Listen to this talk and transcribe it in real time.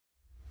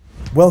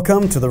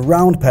Welcome to the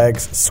Round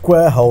Pegs,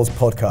 Square Holes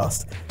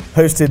podcast,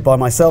 hosted by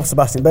myself,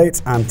 Sebastian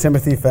Bates, and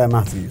Timothy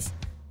Fair-Matthews.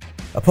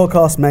 A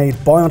podcast made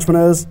by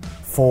entrepreneurs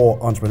for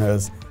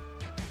entrepreneurs.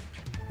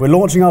 We're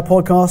launching our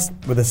podcast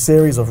with a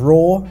series of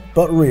raw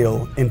but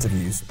real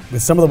interviews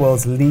with some of the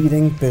world's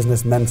leading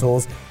business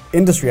mentors,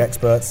 industry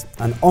experts,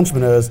 and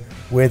entrepreneurs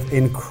with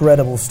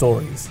incredible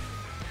stories.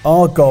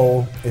 Our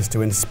goal is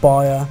to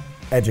inspire,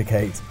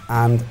 educate,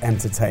 and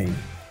entertain.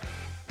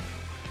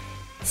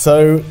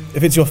 So,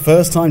 if it's your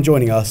first time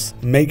joining us,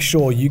 make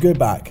sure you go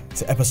back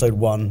to episode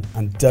 1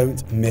 and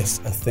don't miss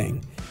a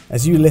thing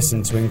as you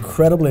listen to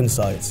incredible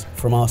insights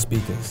from our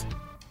speakers.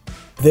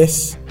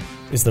 This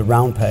is the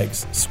Round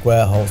Pegs,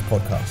 Square Holes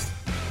podcast.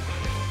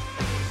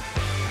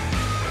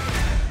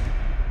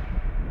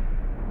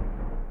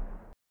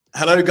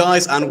 Hello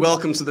guys, and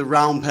welcome to the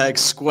Round Pegs,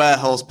 Square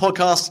Holes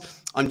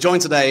podcast. I'm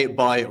joined today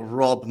by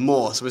Rob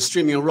Moore. So we're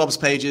streaming on Rob's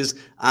pages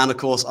and of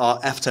course our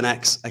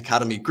F10X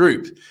Academy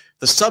group.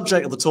 The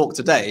subject of the talk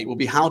today will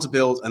be how to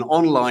build an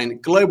online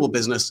global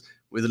business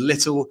with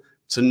little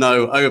to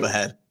no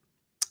overhead.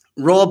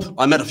 Rob,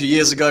 I met a few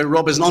years ago.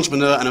 Rob is an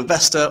entrepreneur and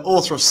investor,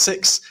 author of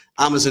 6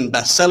 Amazon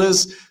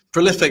bestsellers,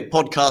 prolific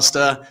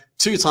podcaster,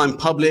 2-time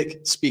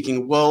public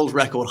speaking world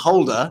record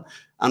holder,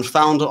 and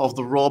founder of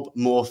the Rob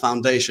Moore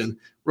Foundation.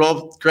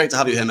 Rob, great to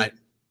have you here, mate.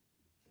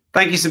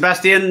 Thank you,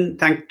 Sebastian.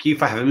 Thank you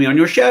for having me on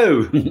your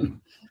show.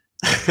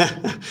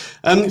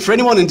 For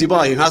anyone in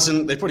Dubai who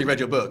hasn't, they've probably read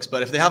your books,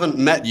 but if they haven't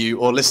met you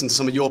or listened to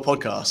some of your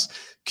podcasts,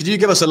 could you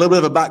give us a little bit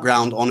of a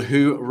background on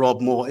who Rob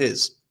Moore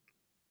is?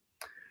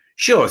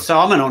 Sure. So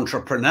I'm an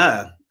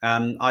entrepreneur.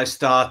 I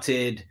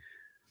started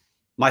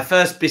my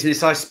first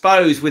business, I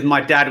suppose, with my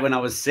dad when I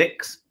was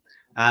 6,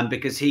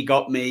 because he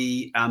got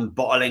me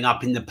bottling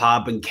up in the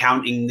pub and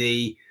counting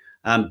the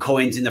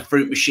coins in the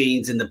fruit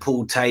machines and the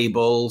pool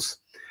tables.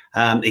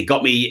 It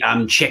got me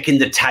checking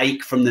the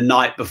take from the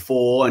night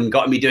before and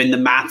got me doing the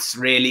maths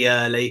really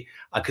early.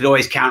 I could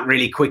always count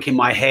really quick in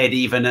my head,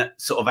 even at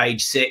sort of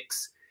age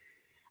 6.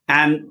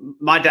 And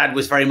my dad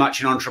was very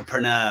much an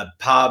entrepreneur,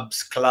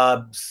 pubs,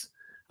 clubs,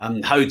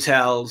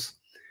 hotels,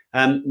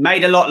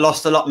 made a lot,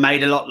 lost a lot,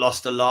 made a lot,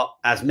 lost a lot,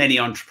 as many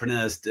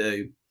entrepreneurs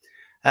do.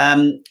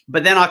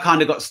 But then I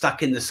kind of got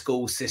stuck in the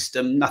school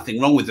system. Nothing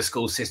wrong with the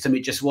school system.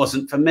 It just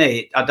wasn't for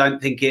me. I don't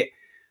think it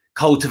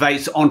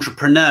cultivates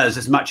entrepreneurs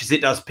as much as it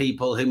does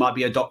people who might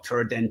be a doctor,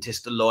 a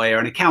dentist, a lawyer,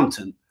 an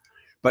accountant.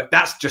 But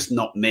that's just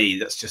not me.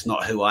 That's just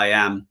not who I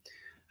am.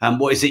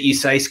 What is it you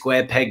say?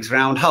 Square pegs,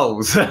 round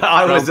holes.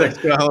 I was a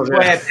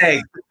square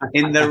peg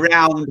in the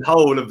round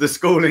hole of the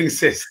schooling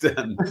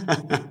system.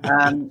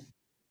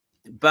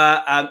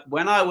 But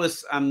when I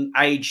was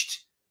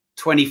aged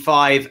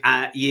 25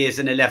 years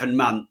and 11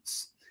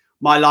 months,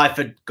 my life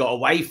had got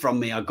away from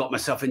me. I got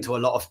myself into a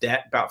lot of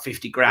debt, about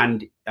 50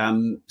 grand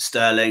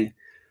sterling.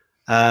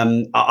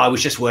 I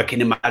was just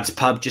working in my dad's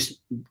pub, just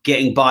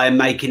getting by and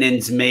making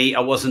ends meet. I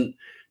wasn't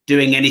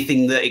doing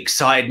anything that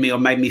excited me or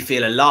made me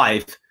feel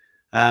alive.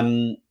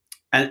 And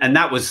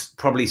that was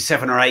probably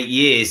 7 or 8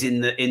 years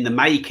in the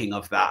making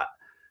of that.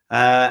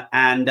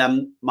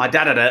 And my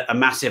dad had a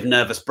massive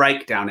nervous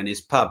breakdown in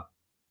his pub.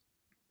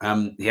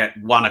 He had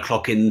 1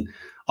 o'clock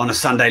on a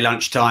Sunday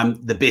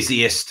lunchtime, the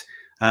busiest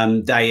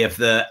day of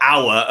the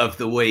hour of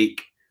the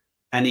week.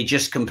 And he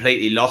just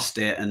completely lost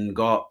it and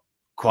got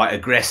quite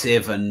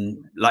aggressive,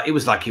 and it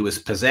was like he was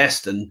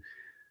possessed. And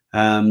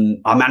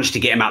I managed to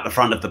get him out the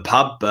front of the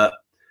pub, but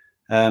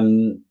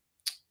 2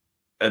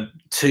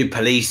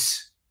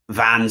 police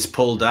vans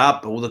pulled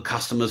up. All the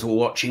customers were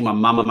watching. My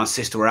mum and my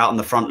sister were out on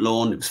the front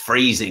lawn. It was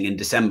freezing in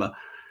December,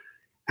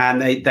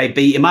 and they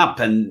beat him up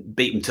and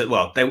beat him to,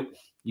 well,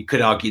 you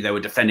could argue they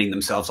were defending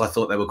themselves. I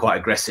thought they were quite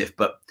aggressive,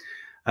 but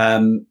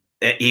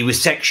he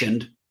was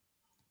sectioned,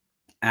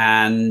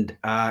 and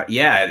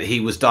he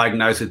was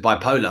diagnosed with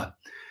bipolar.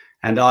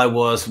 And I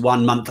was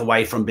 1 month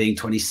away from being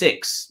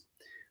 26.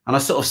 And I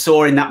sort of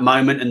saw in that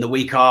moment and the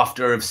week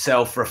after of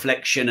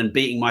self-reflection and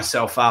beating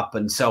myself up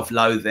and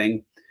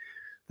self-loathing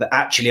that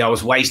actually I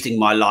was wasting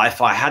my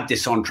life. I had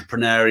this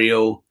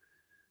entrepreneurial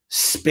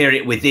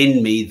spirit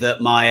within me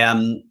that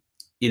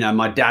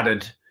my dad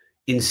had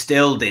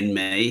instilled in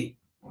me,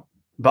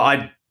 but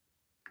I'd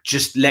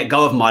just let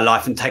go of my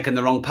life and taken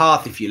the wrong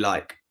path, if you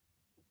like.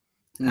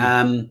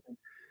 So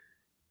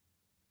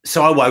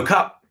I woke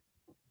up.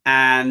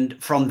 And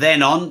from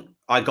then on,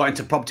 I got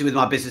into property with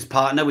my business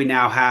partner. We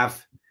now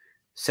have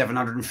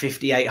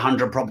 750,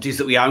 800 properties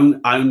that we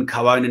own,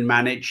 co-own and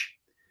manage.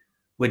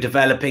 We're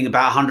developing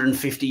about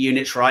 150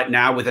 units right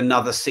now with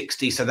another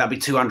 60. So that'll be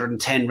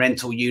 210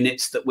 rental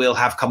units that we'll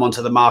have come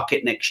onto the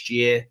market next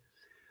year.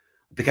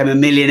 I became a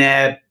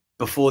millionaire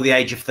before the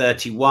age of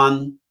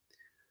 31.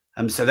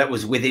 So that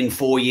was within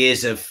 4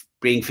 years of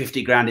being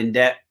 50 grand in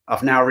debt.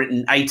 I've now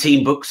written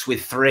 18 books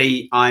with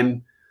 3.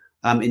 I'm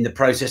in the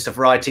process of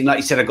writing. Like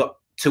you said, I've got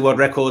 2 world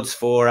records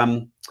for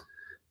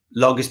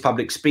longest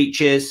public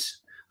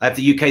speeches. I have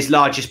the UK's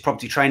largest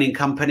property training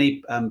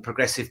company,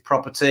 Progressive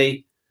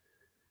Property.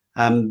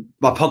 My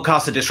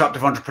podcast, The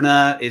Disruptive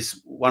Entrepreneur,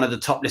 is one of the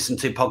top listened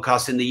to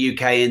podcasts in the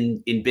UK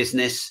in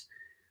business.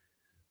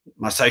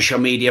 My social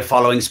media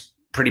following's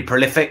pretty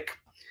prolific.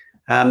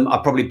 I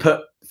probably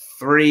put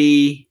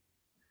three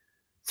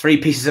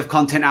pieces of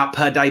content out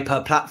per day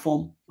per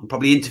platform. I'm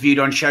probably interviewed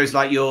on shows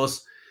like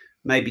yours,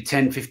 maybe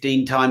 10,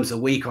 15 times a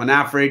week on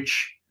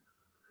average.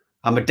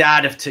 I'm a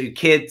dad of 2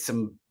 kids. I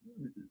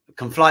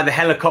can fly the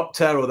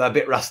helicopter, although a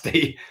bit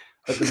rusty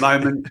at the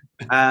moment.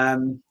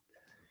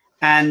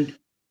 And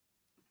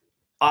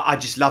I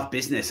just love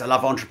business. I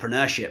love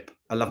entrepreneurship.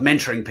 I love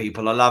mentoring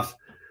people. I love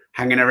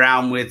hanging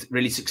around with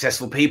really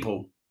successful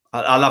people.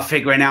 I love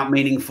figuring out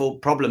meaningful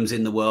problems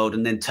in the world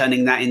and then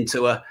turning that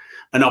into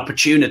an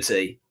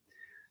opportunity.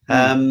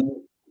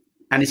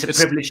 And it's a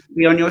privilege to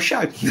be on your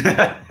show.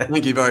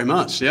 Thank you very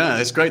much. Yeah,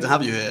 it's great to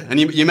have you here. And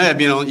you may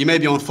be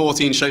on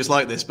 14 shows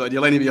like this, but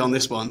you'll only be on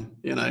this one,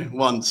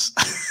 once.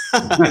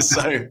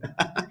 So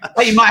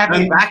well, you might have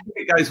me back if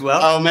it goes well.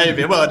 Oh,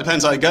 maybe. Well, it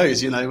depends how it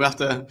goes.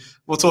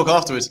 We'll talk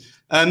afterwards.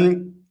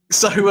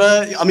 So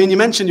you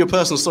mentioned your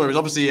personal story. It was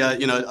obviously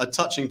a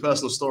touching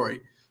personal story.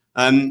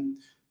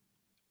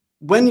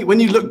 When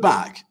you look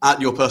back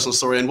at your personal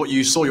story and what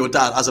you saw your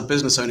dad as a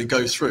business owner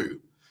go through,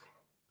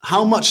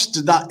 how much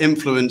did that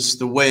influence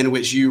the way in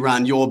which you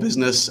ran your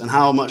business, and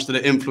how much did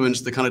it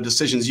influence the kind of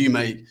decisions you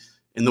make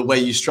in the way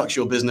you structure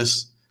your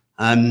business?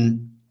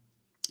 I'm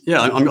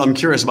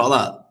curious about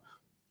that.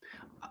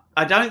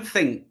 I don't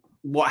think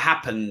what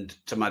happened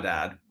to my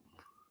dad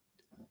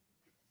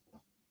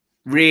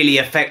really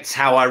affects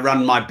how I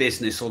run my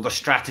business or the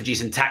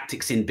strategies and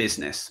tactics in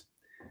business.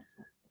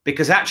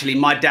 Because actually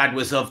my dad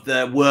was of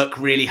the work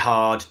really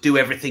hard, do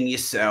everything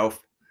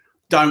yourself,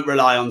 don't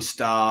rely on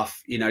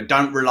staff,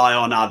 don't rely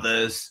on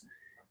others.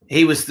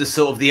 He was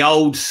the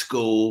old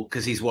school,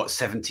 because he's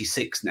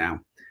 76 now,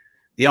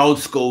 the old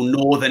school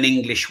Northern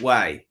English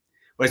way.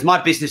 Whereas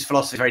my business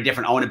philosophy is very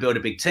different. I want to build a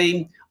big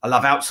team. I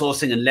love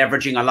outsourcing and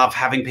leveraging. I love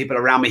having people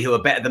around me who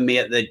are better than me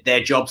at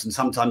their jobs, and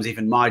sometimes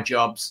even my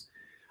jobs.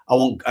 I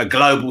want a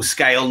global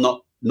scale,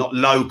 not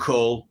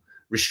local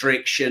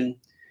restriction.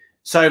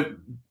 So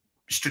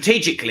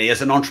strategically,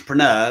 as an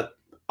entrepreneur,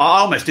 I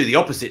almost do the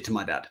opposite to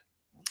my dad.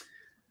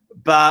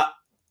 But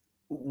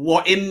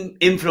what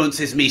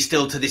influences me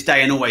still to this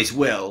day and always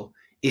will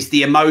is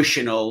the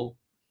emotional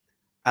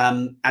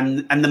and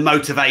the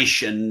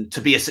motivation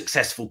to be a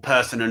successful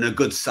person and a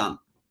good son.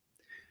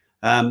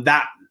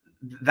 That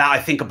I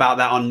think about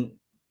that on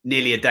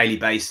nearly a daily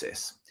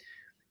basis.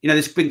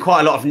 There's been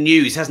quite a lot of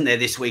news, hasn't there,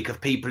 this week, of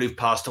people who've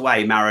passed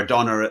away.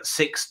 Maradona at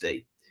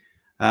 60,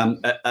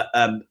 Baba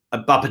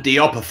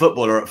Diop, a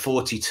footballer, at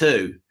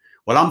 42.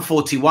 Well, I'm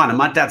 41 and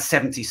my dad's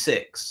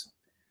 76.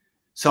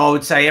 So I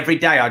would say every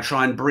day I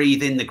try and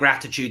breathe in the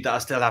gratitude that I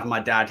still have my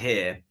dad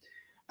here,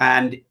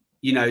 and,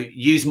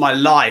 use my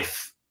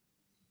life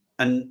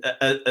and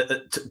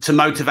to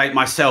motivate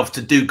myself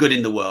to do good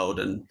in the world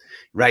and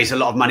raise a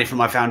lot of money for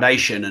my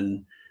foundation,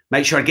 and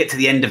make sure I get to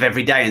the end of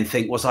every day and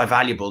think, was I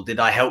valuable? Did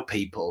I help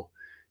people?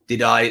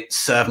 Did I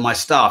serve my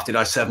staff? Did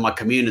I serve my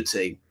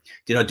community?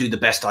 Did I do the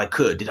best I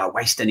could? Did I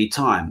waste any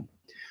time?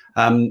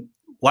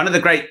 One of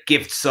the great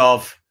gifts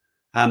of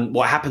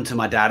what happened to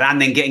my dad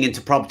and then getting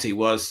into property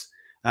was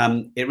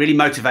it really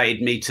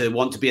motivated me to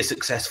want to be a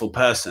successful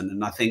person.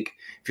 And I think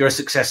if you're a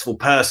successful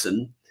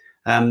person,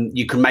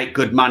 you can make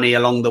good money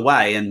along the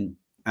way. And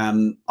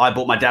I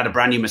bought my dad a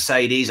brand new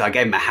Mercedes. I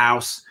gave him a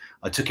house.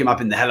 I took him up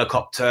in the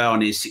helicopter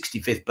on his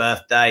 65th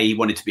birthday. He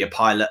wanted to be a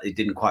pilot. He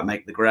didn't quite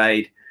make the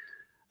grade.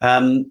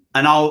 And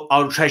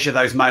I'll treasure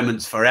those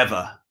moments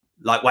forever,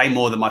 like way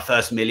more than my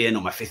first million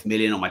or my 5th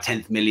million or my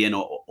 10th million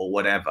or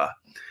whatever.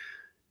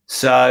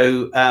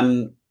 So,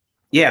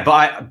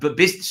 but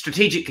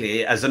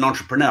strategically as an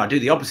entrepreneur, I do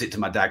the opposite to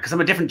my dad because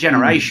I'm a different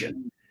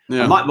generation.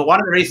 Yeah. But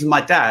one of the reasons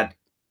my dad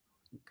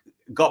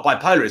got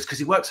bipolar is because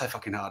he worked so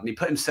fucking hard, and he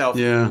put himself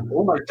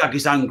almost dug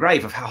his own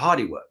grave of how hard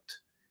he worked.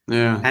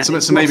 Yeah. And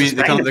so maybe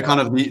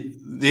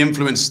the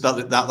influence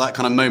that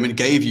kind of moment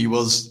gave you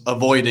was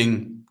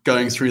avoiding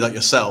going through that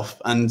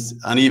yourself, and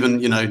even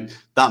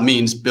that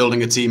means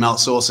building a team,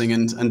 outsourcing,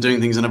 and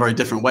doing things in a very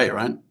different way,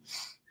 right?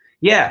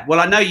 Yeah. Well,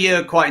 I know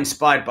you're quite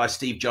inspired by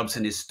Steve Jobs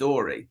and his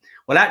story.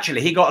 Well,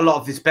 actually, he got a lot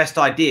of his best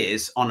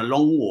ideas on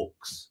long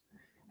walks,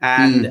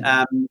 and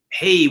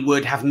he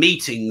would have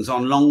meetings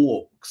on long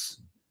walks,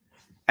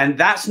 and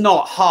that's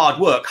not hard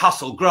work,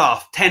 hustle,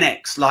 graft,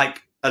 10x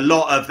like a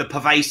lot of the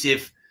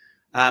pervasive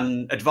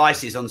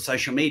advices on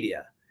social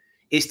media.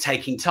 Is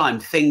taking time,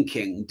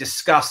 thinking,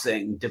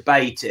 discussing,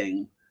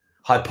 debating,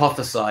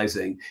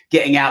 hypothesizing,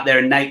 getting out there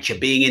in nature,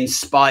 being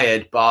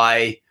inspired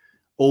by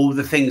all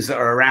the things that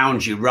are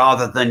around you,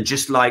 rather than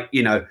just like,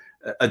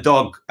 a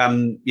dog,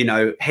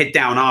 head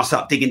down, arse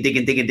up, digging.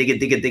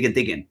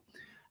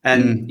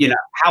 And,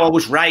 how I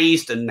was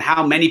raised and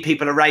how many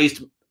people are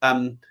raised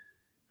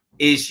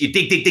is you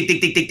dig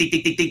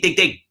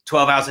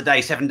 12 hours a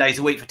day, 7 days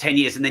a week for 10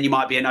 years, and then you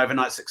might be an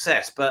overnight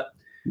success. But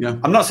yeah.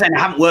 I'm not saying I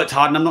haven't worked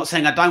hard, and I'm not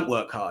saying I don't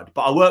work hard,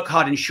 but I work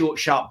hard in short,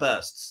 sharp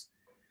bursts.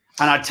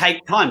 And I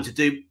take time to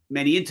do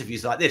many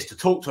interviews like this, to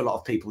talk to a lot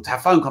of people, to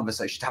have phone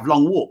conversations, to have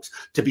long walks,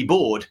 to be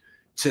bored,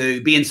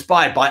 to be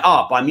inspired by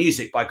art, by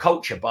music, by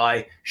culture,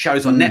 by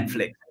shows on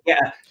Netflix.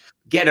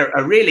 Get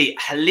a really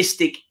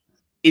holistic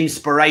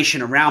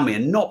inspiration around me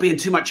and not be in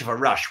too much of a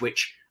rush,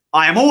 which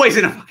I am always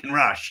in a fucking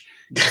rush.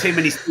 Too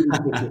many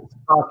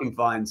parking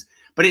fines.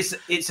 But it's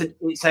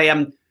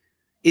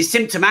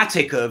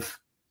symptomatic of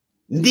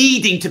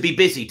needing to be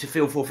busy to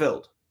feel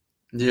fulfilled.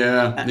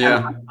 Yeah. And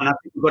I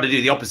think we've got to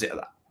do the opposite of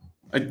that.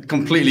 I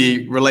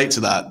completely relate to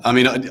that. I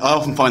mean, I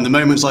often find the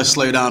moments I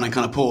slow down and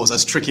kind of pause,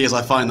 as tricky as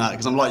I find that,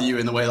 because I'm like you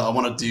in the way that I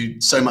want to do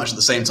so much at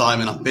the same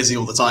time and I'm busy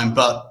all the time.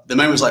 But the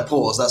moments I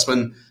pause, that's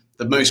when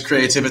the most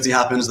creativity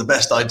happens, the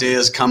best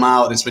ideas come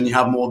out. It's when you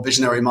have more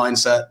visionary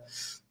mindset.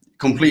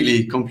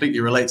 Completely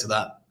relate to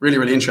that. Really,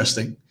 really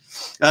interesting.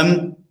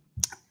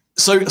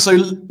 So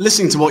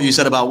listening to what you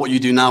said about what you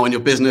do now in your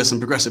business and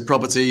Progressive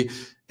Property,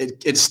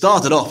 it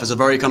started off as a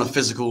very kind of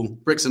physical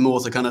bricks and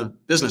mortar kind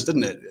of business,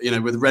 didn't it? You know,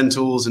 with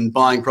rentals and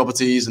buying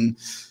properties and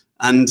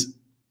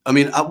I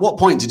mean, at what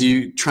point did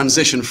you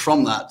transition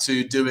from that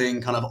to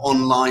doing kind of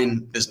online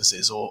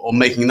businesses or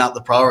making that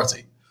the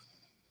priority?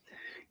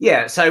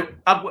 Yeah, so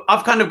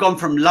I've kind of gone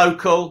from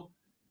local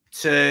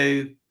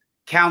to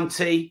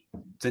county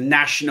to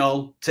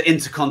national to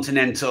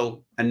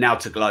intercontinental and now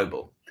to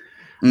global.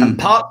 And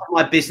parts of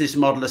my business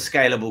model are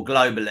scalable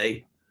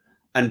globally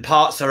and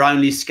parts are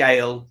only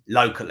scale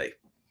locally.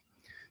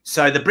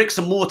 So the bricks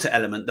and mortar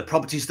element, the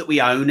properties that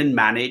we own and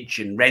manage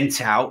and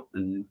rent out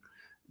and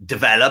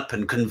develop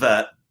and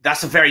convert,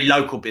 that's a very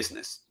local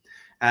business.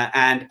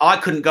 And I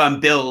couldn't go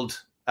and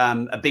build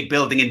a big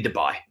building in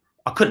Dubai.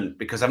 I couldn't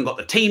because I haven't got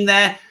the team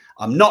there.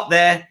 I'm not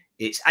there.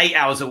 It's 8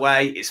 hours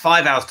away. It's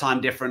 5 hours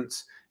time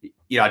difference.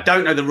 You know, I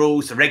don't know the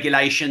rules, the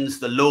regulations,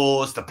 the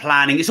laws, the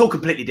planning. It's all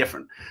completely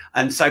different.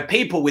 And so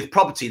people with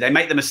property, they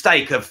make the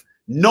mistake of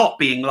not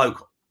being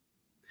local.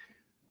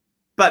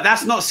 But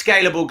that's not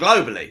scalable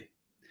globally.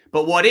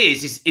 But what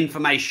is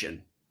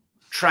information,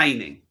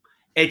 training,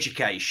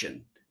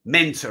 education,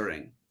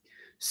 mentoring.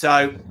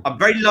 So I'm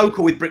very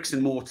local with bricks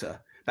and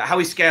mortar. But how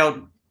we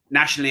scaled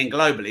nationally and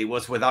globally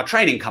was with our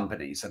training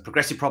companies. So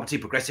Progressive Property,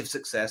 Progressive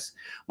Success,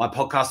 my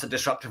podcast, The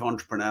Disruptive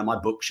Entrepreneur, my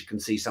books, you can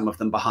see some of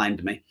them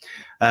behind me.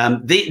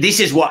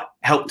 This is what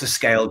helped to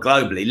scale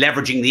globally,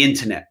 leveraging the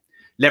internet,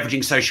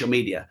 leveraging social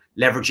media,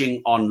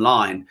 leveraging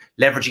online,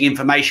 leveraging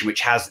information, which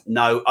has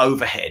no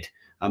overhead,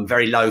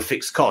 very low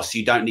fixed costs.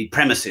 You don't need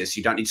premises,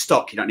 you don't need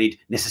stock, you don't need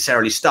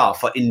necessarily staff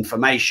for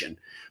information.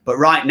 But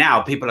right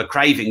now, people are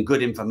craving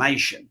good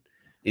information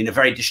in a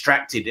very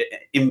distracted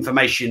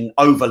information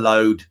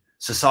overload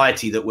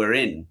society that we're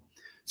in.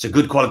 So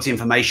good quality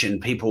information,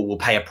 people will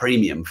pay a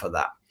premium for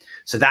that.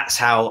 So that's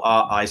how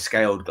I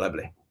scaled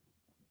globally.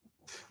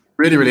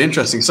 Really, really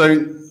interesting.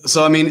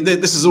 So I mean,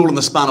 this is all in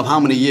the span of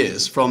how many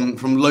years from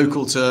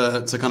local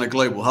to kind of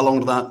global? How long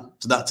did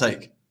that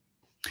take?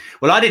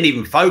 Well, I didn't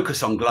even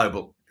focus on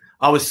global.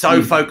 I was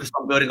so focused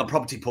on building a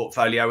property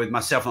portfolio with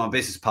myself and my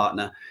business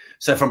partner.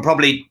 So from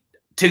probably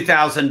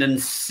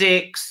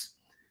 2006,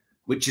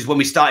 which is when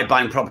we started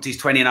buying properties,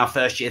 20 in our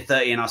first year,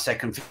 30 in our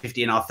second,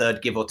 50 in our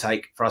third, give or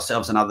take, for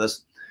ourselves and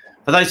others.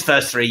 For those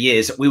first 3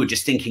 years, we were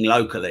just thinking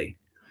locally.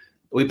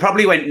 We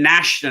probably went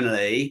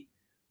nationally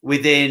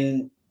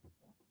within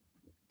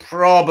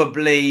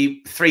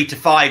probably 3 to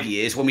 5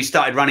 years when we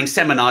started running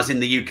seminars in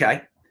the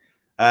UK.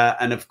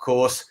 And of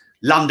course,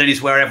 London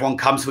is where everyone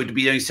comes. We'd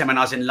be doing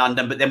seminars in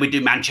London, but then we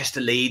do Manchester,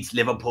 Leeds,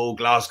 Liverpool,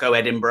 Glasgow,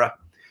 Edinburgh.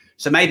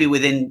 So maybe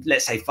within,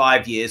 let's say,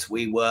 5 years,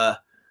 we were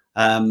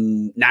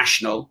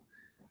national.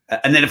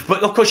 And then, of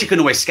course, you can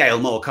always scale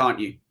more, can't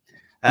you?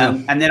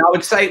 And then I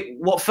would say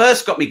what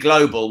first got me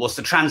global was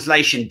the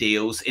translation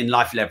deals in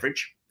Life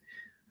Leverage.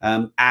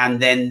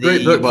 And then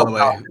great book, by the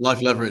way,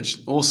 Life Leverage.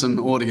 Awesome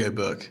audio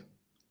book.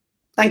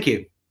 Thank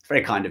you.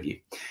 Very kind of you.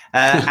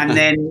 And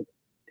then,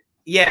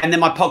 and then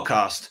my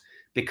podcast,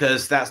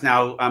 because that's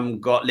now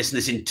got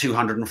listeners in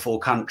 204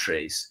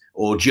 countries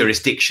or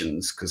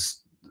jurisdictions, because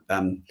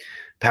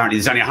apparently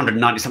there's only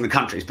 190 something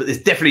countries, but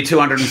there's definitely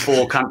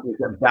 204 countries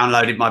that have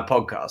downloaded my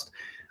podcast.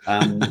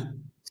 And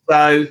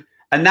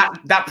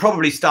that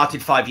probably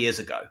started 5 years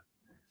ago.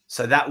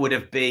 So that would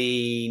have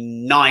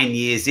been 9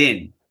 years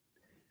in.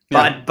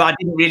 But I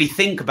didn't really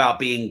think about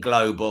being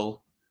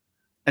global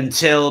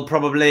until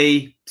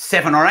probably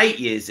 7 or 8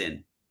 years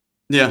in.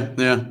 Yeah.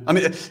 I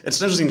mean, it's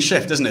an interesting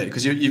shift, isn't it?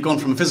 Because you've gone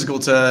from physical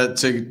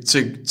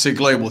to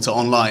global to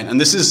online, and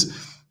this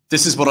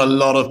is what a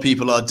lot of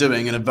people are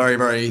doing in a very,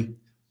 very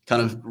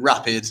kind of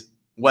rapid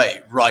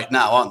way right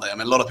now, aren't they? I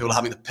mean, a lot of people are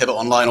having to pivot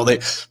online, or they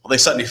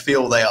certainly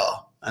feel they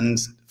are. And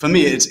for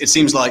me, it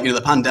seems like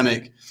the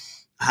pandemic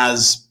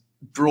has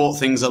brought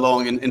things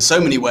along in so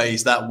many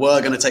ways that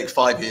were going to take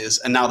 5 years,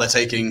 and now they're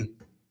taking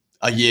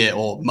a year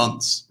or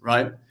months,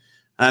 right?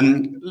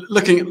 And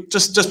looking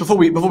just before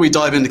we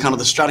dive into kind of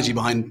the strategy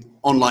behind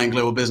online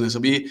global business,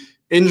 it'll be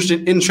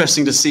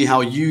interesting to see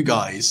how you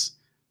guys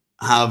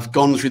have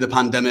gone through the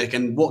pandemic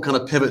and what kind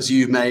of pivots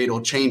you've made or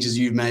changes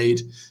you've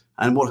made,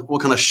 and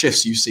what kind of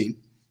shifts you've seen.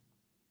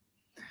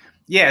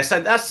 Yeah,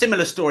 so that's a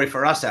similar story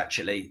for us,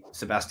 actually,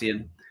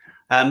 Sebastian.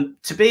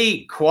 To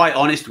be quite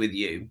honest with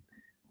you,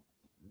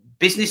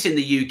 business in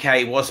the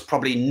UK was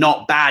probably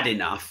not bad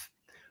enough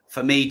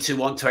for me to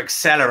want to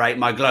accelerate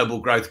my global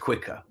growth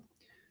quicker.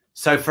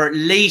 So for at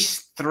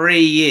least 3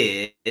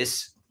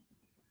 years,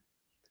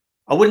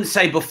 I wouldn't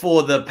say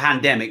before the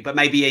pandemic, but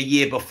maybe a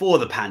year before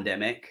the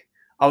pandemic,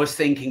 I was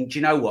thinking, do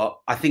you know what?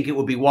 I think it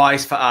would be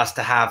wise for us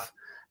to have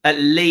at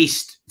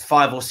least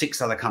 5 or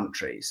 6 other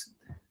countries.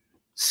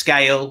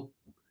 Scale,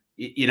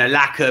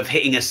 lack of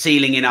hitting a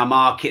ceiling in our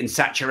market and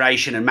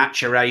saturation and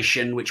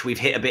maturation, which we've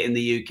hit a bit in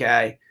the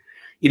UK.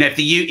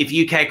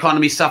 If UK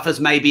economy suffers,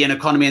 maybe an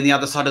economy on the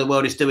other side of the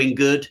world is doing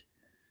good.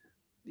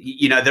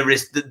 There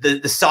is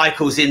the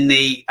cycles in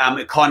the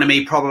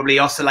economy probably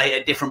oscillate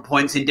at different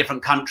points in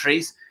different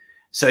countries.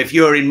 So if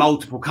you're in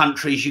multiple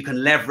countries, you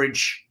can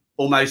leverage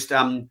almost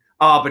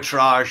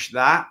arbitrage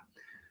that.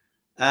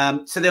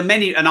 So there are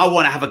many, and I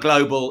want to have a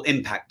global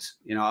impact.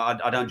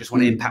 I don't just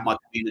want to impact my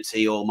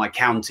community or my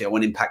county. I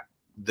want to impact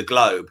the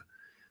globe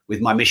with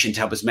my mission to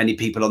help as many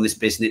people on this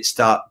planet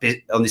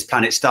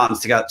starting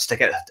to get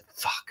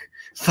fuck.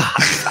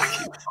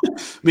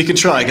 We can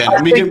try again.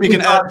 We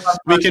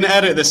can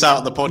edit this out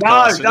of the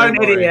podcast. No,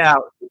 don't edit it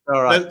out.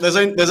 All right. There's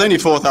only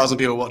 4,000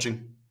 people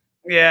watching.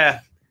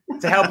 Yeah.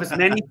 To help as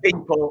many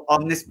people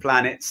on this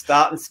planet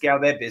start and scale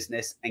their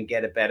business and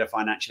get a better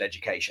financial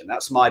education.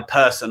 That's my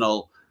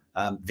personal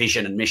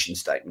vision and mission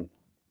statement.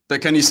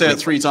 But can you say it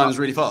 3 times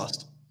really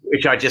fast?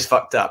 Which I just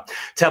fucked up.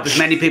 To help as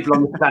many people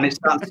on this planet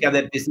start and scale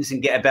their business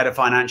and get a better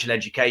financial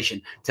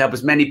education. To help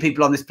as many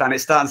people on this planet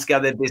start and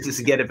scale their business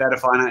and get a better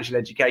financial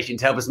education.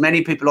 To help as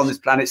many people on this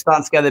planet start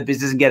and scale their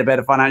business and get a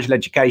better financial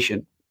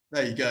education.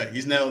 There you go.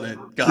 He's nailed it,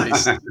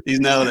 guys.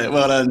 He's nailed it.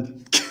 Well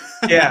done.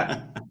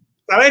 Yeah.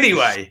 So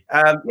anyway,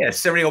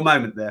 surreal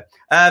moment there.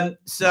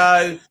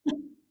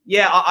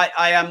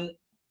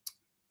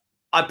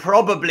 I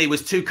probably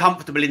was too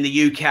comfortable in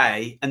the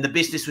UK and the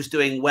business was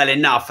doing well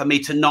enough for me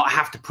to not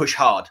have to push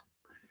hard.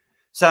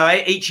 So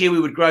each year we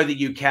would grow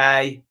the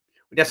UK.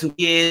 We'd have some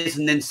years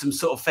and then some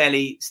sort of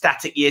fairly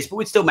static years, but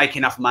we'd still make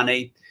enough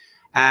money.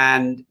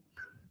 And,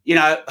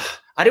 I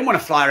didn't want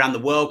to fly around the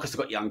world because I've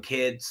got young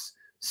kids.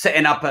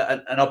 Setting up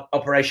an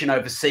operation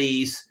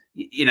overseas,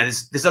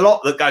 there's a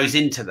lot that goes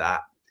into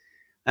that.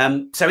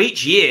 So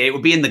each year it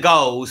would be in the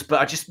goals,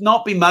 but I'd just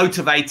not be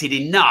motivated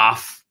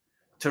enough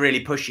to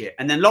really push it.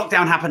 And then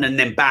lockdown happened and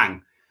then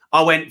bang,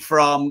 I went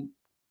from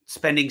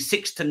spending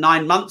 6 to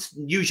 9 months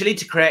usually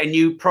to create a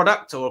new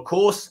product or a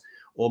course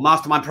or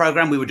mastermind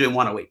program. We were doing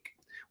 1 a week.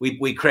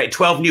 We created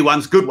 12 new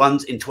ones, good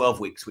ones in 12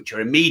 weeks, which are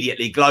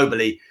immediately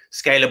globally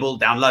scalable,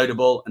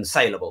 downloadable and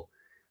saleable.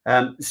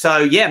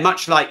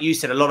 Much like you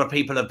said, a lot of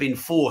people have been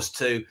forced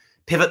to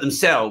pivot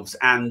themselves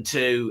and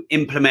to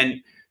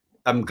implement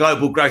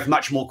global growth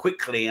much more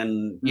quickly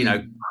and,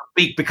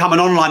 become an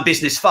online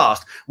business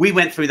fast. We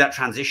went through that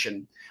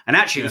transition. And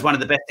actually, it was one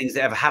of the best things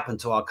that ever happened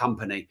to our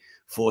company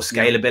for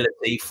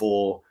scalability,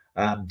 for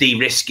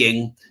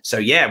de-risking. So,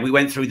 we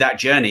went through that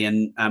journey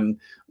and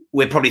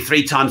we're probably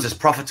 3 times as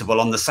profitable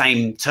on the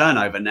same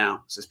turnover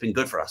now. So it's been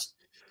good for us.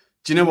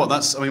 Do you know what?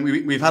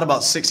 We've had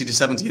about 60 to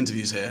 70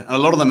 interviews here. And a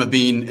lot of them have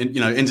been,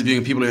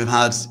 interviewing people who have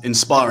had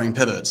inspiring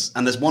pivots.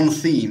 And there's one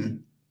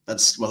theme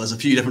there's a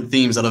few different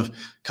themes that have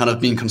kind of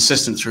been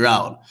consistent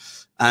throughout.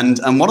 And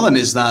one of them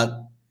is that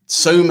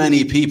so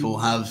many people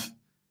have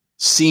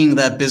seen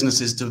their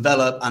businesses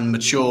develop and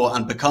mature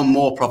and become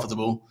more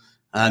profitable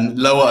and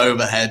lower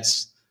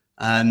overheads.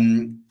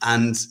 And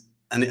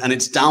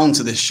it's down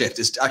to this shift.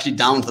 It's actually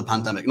down to the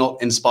pandemic,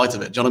 not in spite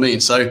of it. Do you know what I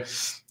mean? So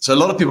a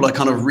lot of people are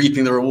kind of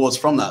reaping the rewards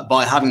from that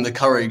by having the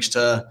courage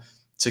to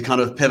kind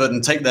of pivot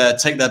and take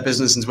their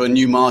business into a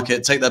new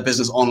market, take their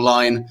business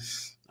online,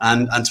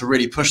 and to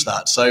really push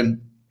that. So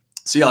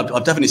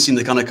I've definitely seen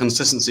the kind of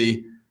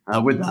consistency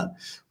with that.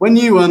 When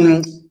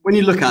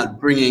you look at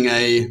bringing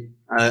a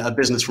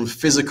business from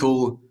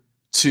physical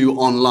to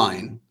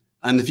online,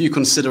 and if you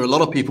consider a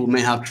lot of people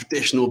may have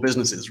traditional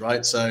businesses,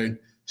 right? So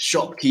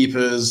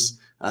shopkeepers,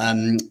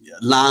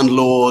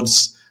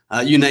 landlords,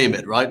 you name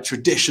it, right?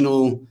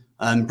 Traditional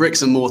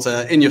bricks and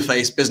mortar, in your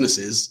face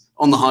businesses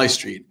on the high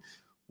street.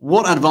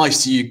 What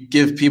advice do you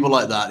give people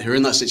like that who are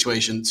in that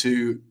situation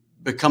to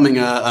becoming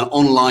an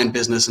online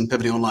business and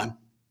pivoting online?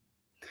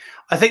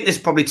 I think there's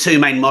probably 2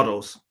 main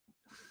models.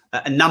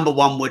 Number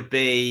one would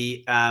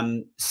be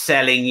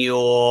selling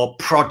your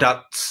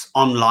products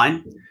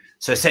online.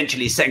 So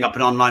essentially setting up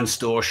an online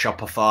store,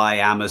 Shopify,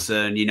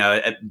 Amazon,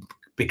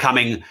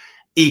 becoming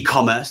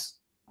e-commerce.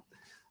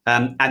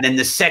 And then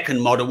the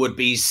second model would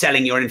be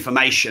selling your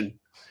information.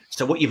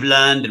 So what you've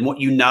learned and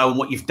what you know and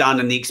what you've done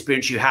and the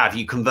experience you have,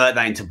 you convert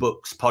that into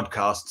books,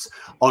 podcasts,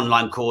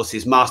 online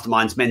courses,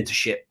 masterminds,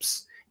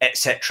 mentorships,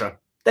 etc.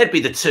 They'd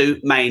be the 2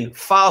 main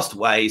fast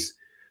ways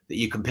that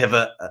you can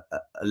pivot a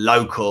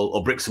local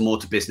or bricks and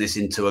mortar business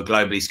into a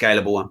globally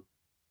scalable one.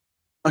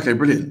 Okay,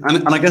 brilliant.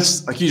 And I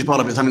guess a huge part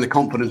of it is having the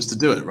confidence to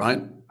do it,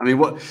 right? I mean,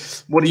 what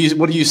do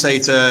you say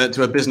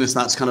to a business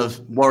that's kind of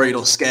worried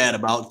or scared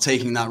about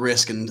taking that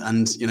risk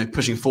and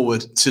pushing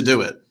forward to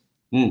do it?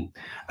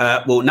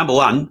 Well, number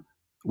one,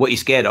 what are you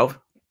scared of?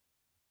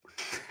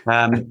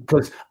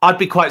 Because I'd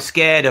be quite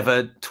scared of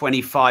a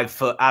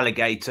 25-foot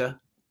alligator.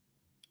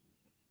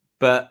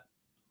 But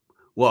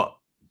what?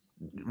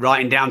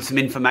 Writing down some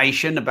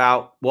information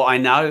about what I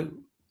know?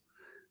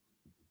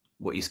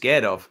 What are you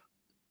scared of?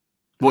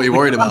 What are you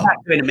worried about?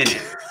 Back to in a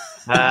minute.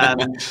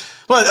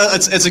 Well,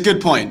 it's a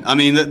good point. I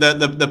mean,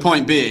 the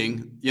point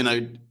being, you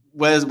know,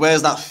 where's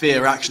that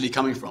fear actually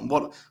coming from?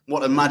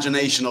 What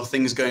imagination of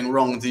things going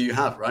wrong do you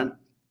have, right?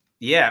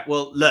 Yeah,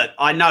 well, look,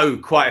 I know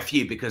quite a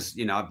few because,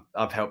 you know,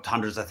 I've helped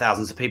hundreds of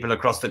thousands of people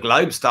across the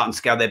globe start and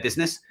scale their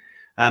business.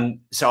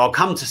 So I'll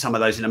come to some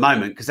of those in a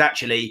moment because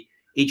actually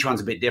each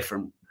one's a bit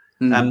different.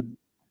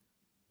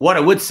 What I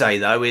would say,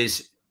 though,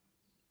 is,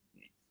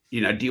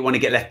 you know, do you want to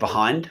get left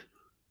behind?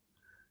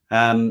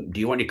 Do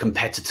you want your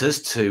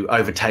competitors to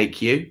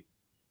overtake you?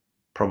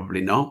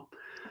 Probably not.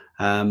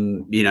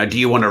 You know, do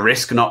you want to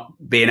risk not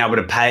being able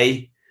to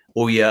pay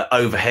all your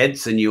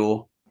overheads and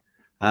your,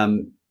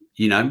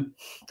 you know,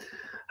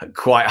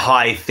 quite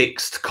high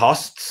fixed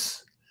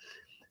costs?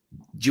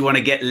 Do you want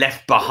to get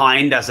left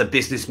behind as a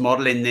business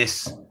model in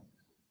this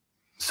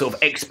sort of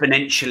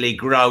exponentially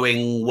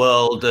growing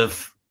world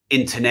of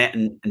internet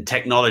and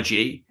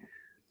technology?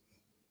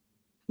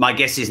 My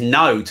guess is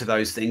no to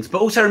those things. But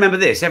also remember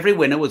this, every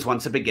winner was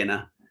once a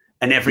beginner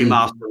and every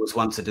master was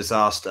once a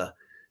disaster.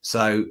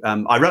 So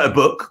I wrote a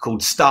book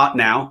called Start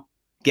Now,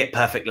 Get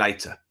Perfect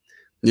Later.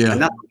 Yeah.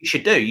 And that's what you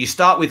should do. You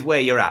start with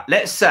where you're at.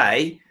 Let's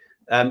say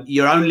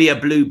you're only a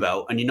blue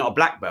belt and you're not a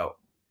black belt.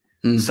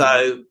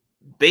 So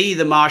be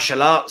the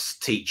martial arts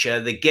teacher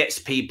that gets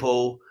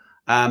people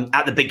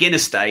at the beginner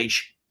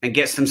stage and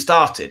gets them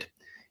started.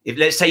 If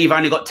let's say you've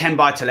only got 10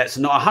 buy-to-lets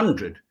and not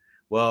 100,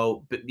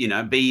 well, you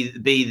know, be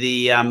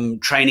the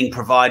training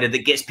provider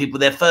that gets people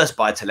their first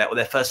buy-to-let or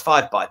their first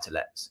 5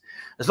 buy-to-lets.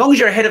 As long as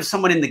you're ahead of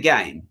someone in the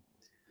game,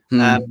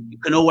 you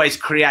can always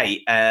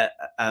create a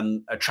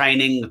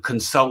training, a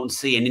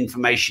consultancy, an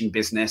information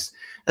business,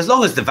 as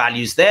long as the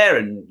value's there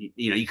and,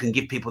 you know, you can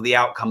give people the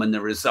outcome and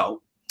the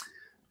result.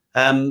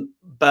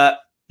 But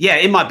yeah,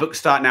 in my book,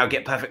 Start Now,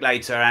 Get Perfect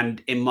Later,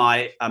 and in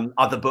my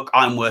other book,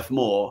 I'm Worth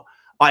More,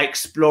 I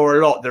explore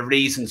a lot the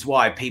reasons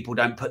why people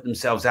don't put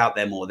themselves out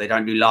there more. They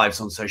don't do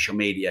lives on social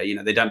media. You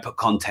know, they don't put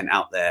content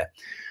out there.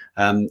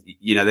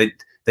 You know,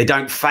 they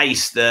don't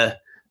face the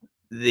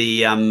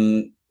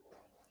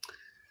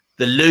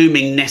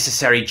looming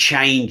necessary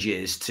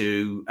changes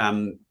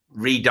to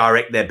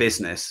redirect their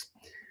business.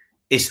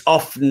 It's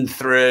often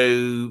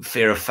through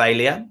fear of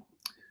failure.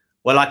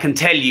 Well, I can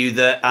tell you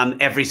that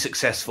every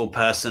successful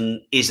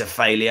person is a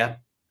failure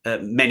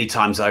many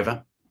times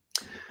over.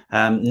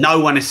 No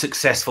one is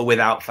successful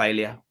without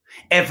failure.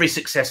 Every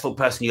successful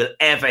person you'll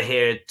ever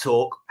hear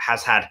talk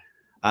has had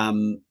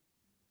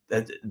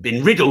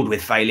been riddled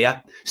with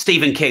failure.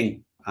 Stephen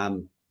King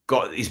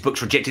got his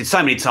books rejected so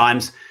many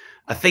times.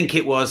 I think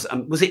it was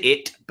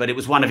it? But it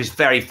was one of his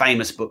very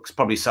famous books,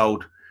 probably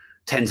sold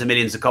tens of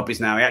millions of copies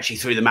now. He actually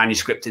threw the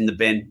manuscript in the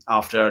bin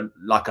after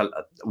like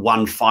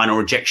one final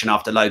rejection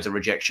after loads of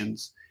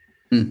rejections.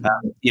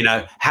 You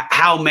know,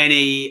 how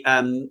many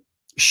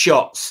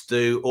shots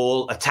do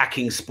all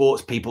attacking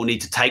sports people need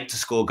to take to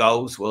score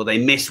goals? Well,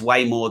 they miss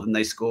way more than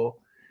they score.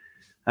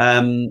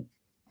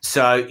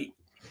 So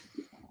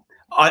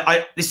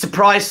this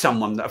surprised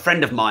someone, a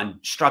friend of mine,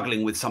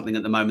 struggling with something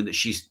at the moment that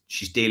she's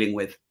dealing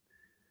with.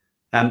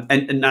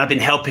 And I've been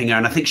helping her,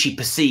 and I think she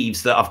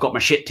perceives that I've got my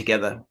shit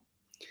together.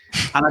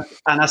 And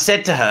I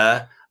said to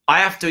her, I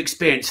have to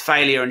experience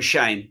failure and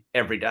shame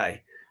every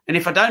day. And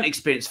if I don't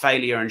experience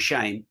failure and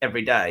shame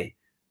every day,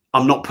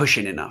 I'm not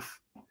pushing enough.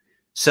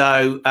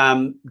 So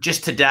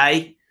just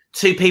today,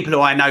 2 people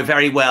who I know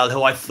very well,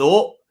 who I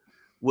thought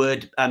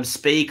would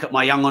speak at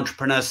my Young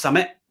Entrepreneurs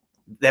Summit.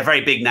 They're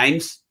very big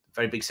names,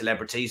 very big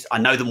celebrities. I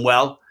know them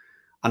well.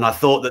 And I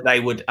thought that they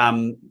would,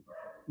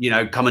 you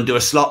know, come and do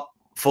a slot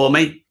for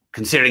me,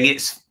 considering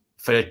it's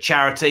for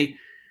charity.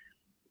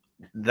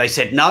 They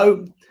said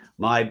no.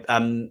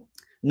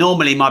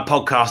 Normally my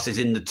podcast is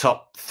in the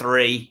top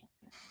 3,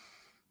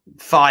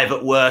 5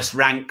 at worst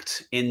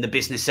ranked in the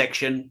business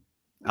section.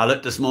 I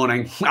looked this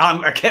morning.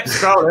 I kept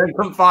scrolling,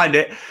 couldn't find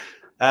it.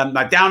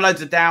 My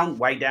downloads are down,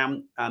 way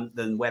down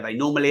than where they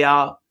normally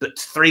are. But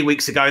 3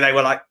 weeks ago, they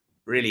were like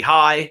really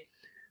high.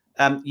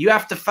 You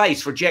have to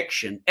face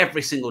rejection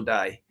every single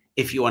day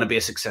if you want to be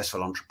a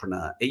successful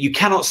entrepreneur. You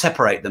cannot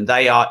separate them.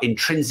 They are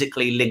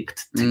intrinsically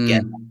linked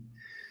together.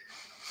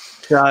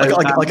 So,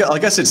 I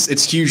guess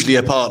it's hugely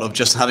a part of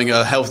just having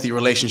a healthy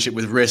relationship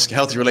with risk, a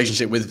healthy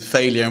relationship with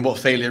failure, and what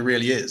failure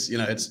really is. You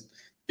know, it's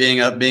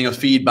being a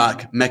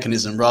feedback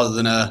mechanism rather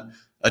than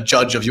a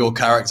judge of your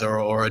character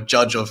or a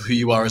judge of who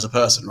you are as a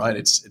person, right?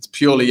 It's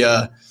purely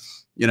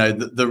you know,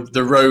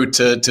 the road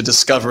to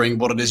discovering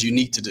what it is you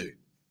need to do.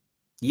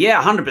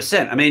 Yeah,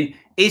 100%. I mean,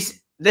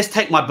 let's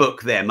take my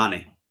book, Their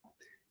Money.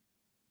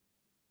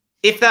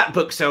 If that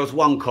book sells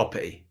 1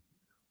 copy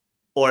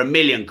or 1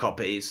 million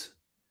copies,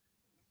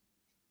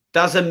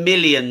 does 1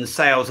 million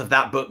sales of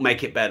that book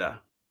make it better?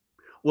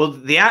 Well,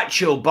 the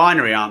actual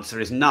binary answer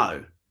is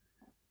no,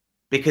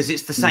 because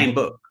it's the same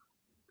book.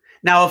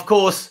 Now, of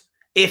course,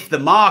 If the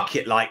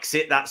market likes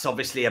it, that's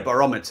obviously a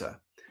barometer.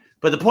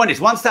 But the point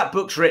is, once that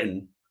book's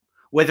written,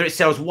 whether it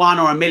sells 1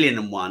 or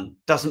 1,000,001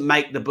 doesn't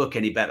make the book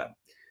any better.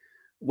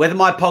 Whether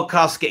my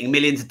podcast's getting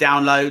millions of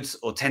downloads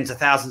or tens of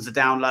thousands of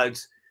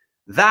downloads,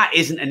 that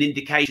isn't an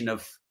indication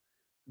of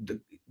the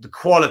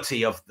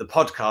quality of the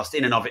podcast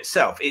in and of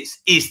itself. Is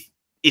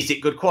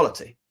it good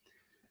quality?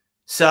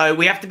 So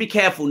we have to be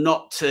careful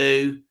not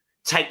to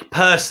take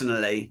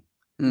personally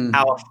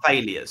our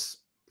failures.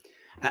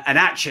 And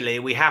actually,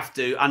 we have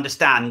to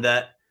understand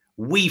that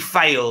we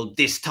failed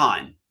this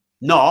time,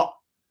 not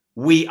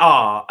we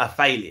are a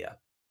failure.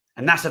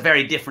 And that's a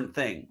very different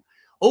thing.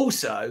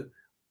 Also,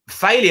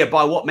 failure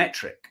by what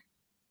metric?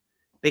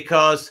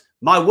 Because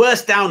my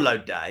worst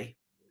download day,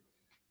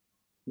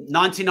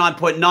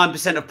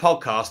 99.9% of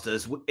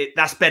podcasters,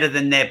 that's better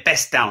than their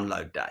best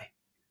download day.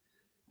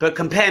 But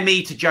compare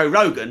me to Joe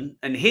Rogan,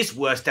 and his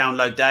worst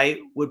download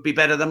day would be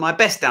better than my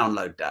best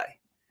download day.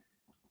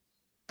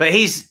 But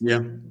he's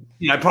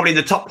probably in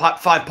the top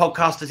 5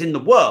 podcasters in the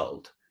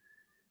world.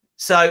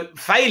 So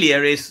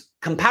failure is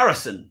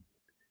comparison.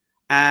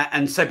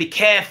 And so be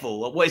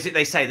careful. What is it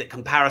they say? That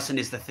comparison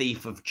is the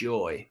thief of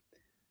joy.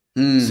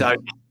 So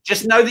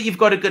just know that you've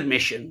got a good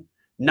mission.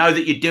 Know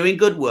that you're doing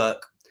good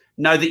work.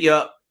 Know that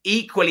you're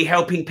equally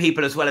helping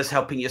people as well as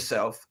helping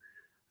yourself.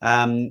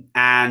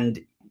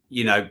 And,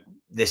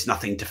 there's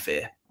nothing to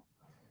fear.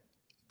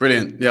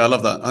 Brilliant. Yeah, I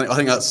love that. I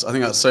think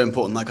that's so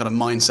important, that kind of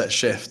mindset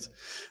shift.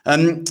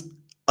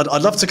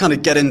 I'd love to kind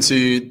of get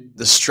into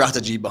the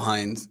strategy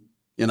behind,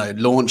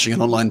 launching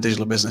an online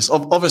digital business.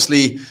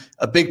 Obviously,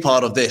 a big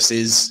part of this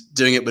is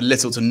doing it with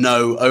little to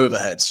no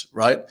overheads,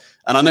 right?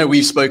 And I know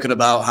we've spoken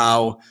about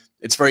how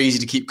it's very easy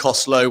to keep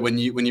costs low when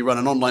you run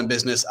an online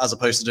business as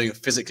opposed to doing it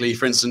physically.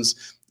 For instance,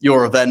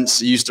 your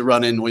events you used to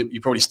run in, or you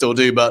probably still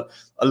do, but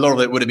a lot of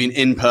it would have been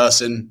in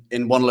person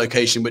in one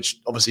location, which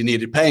obviously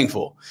needed paying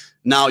for.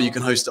 Now you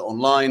can host it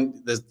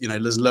online. There's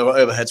lower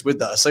overheads with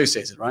that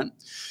associated, right?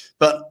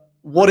 But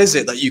what is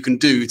it that you can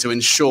do to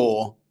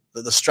ensure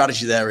that the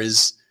strategy there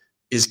is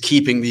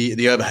keeping the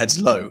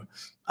overheads low?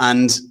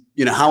 And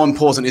how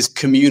important is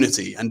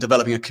community and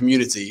developing a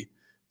community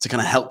to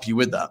kind of help you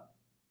with that?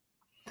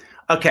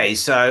 Okay,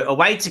 so a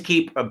way to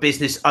keep a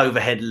business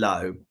overhead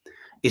low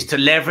is to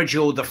leverage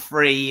all the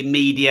free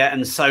media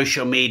and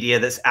social media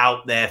that's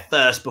out there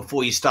first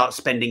before you start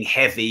spending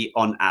heavy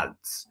on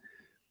ads.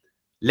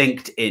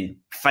 LinkedIn,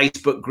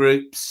 Facebook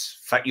groups,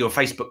 your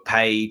Facebook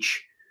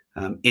page,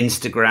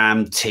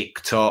 Instagram,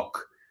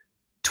 TikTok,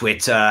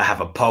 Twitter,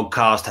 have a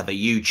podcast, have a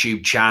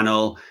YouTube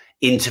channel,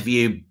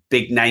 interview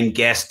big name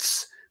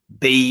guests,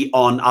 be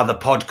on other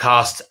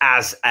podcasts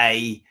as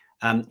a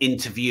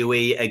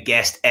interviewee, a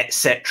guest,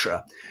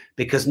 etc.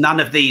 Because none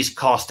of these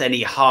cost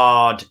any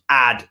hard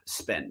ad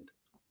spend.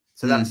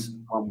 So that's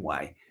one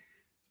way.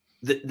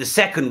 The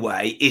second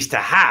way is to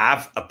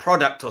have a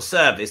product or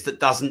service that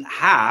doesn't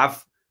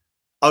have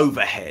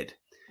overhead.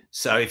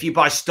 So if you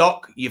buy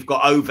stock, you've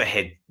got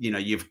overhead,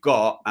 you've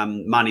got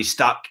money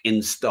stuck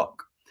in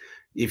stock.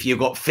 If you've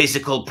got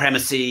physical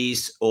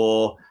premises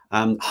or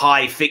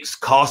high fixed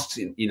costs,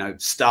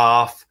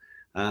 staff,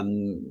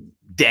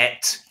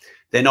 debt,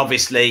 then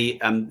obviously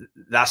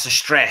that's a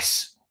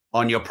stress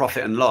on your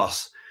profit and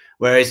loss.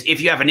 Whereas if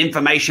you have an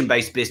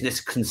information-based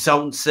business,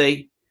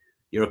 consultancy,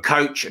 you're a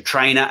coach, a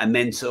trainer, a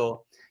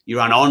mentor, you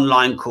run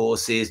online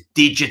courses,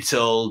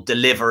 digital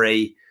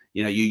delivery,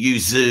 you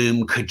use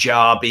Zoom,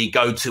 Kajabi,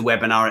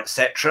 GoToWebinar,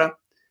 etc.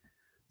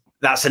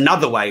 That's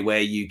another way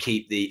where you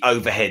keep the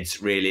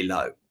overheads really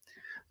low.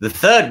 The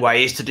third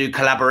way is to do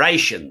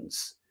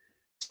collaborations.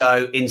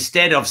 So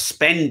instead of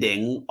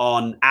spending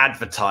on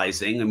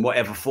advertising in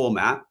whatever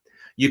format,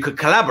 you could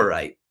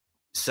collaborate.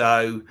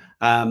 So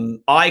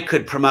I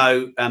could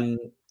promote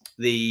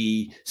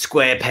the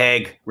Square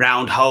Peg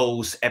Round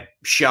Holes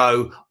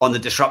show on the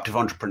Disruptive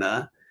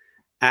Entrepreneur,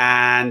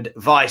 and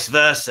vice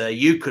versa.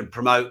 You could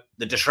promote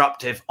the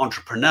Disruptive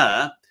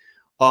Entrepreneur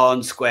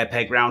on Square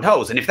Peg Round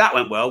Holes. And if that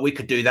went well, we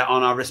could do that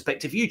on our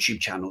respective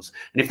YouTube channels.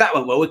 And if that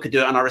went well, we could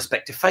do it on our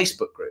respective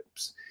Facebook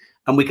groups.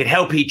 And we could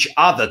help each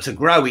other to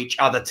grow each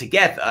other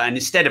together. And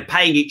instead of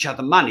paying each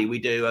other money, we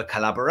do a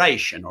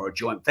collaboration or a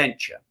joint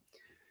venture.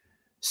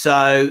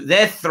 So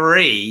they're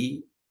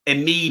 3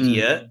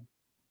 immediate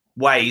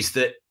ways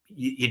that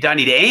you don't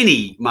need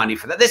any money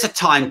for that. There's a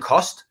time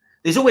cost.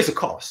 There's always a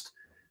cost.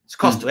 It's a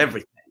cost to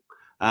everything.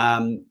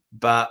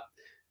 But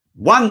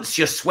once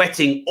you're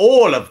sweating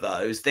all of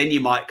those, then you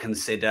might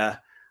consider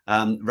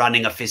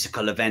running a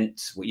physical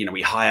event.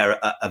 We hire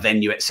a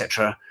venue,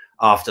 etc.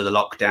 after the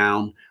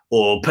lockdown,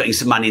 or putting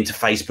some money into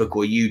Facebook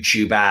or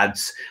YouTube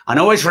ads. And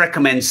I always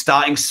recommend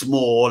starting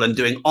small and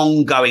doing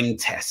ongoing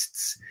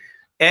tests.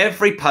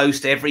 Every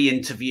post, every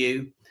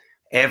interview,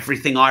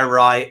 everything I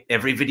write,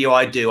 every video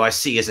I do, I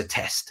see as a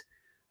test.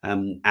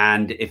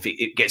 And if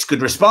it gets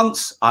good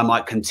response, I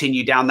might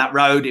continue down that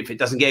road. If it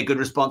doesn't get a good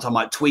response, I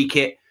might tweak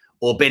it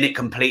or bin it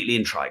completely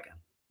and try again.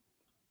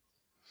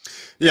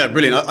 Yeah,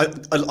 brilliant.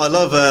 I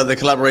love the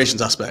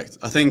collaborations aspect.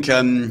 I think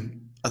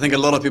a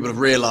lot of people have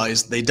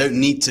realized they don't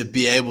need to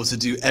be able to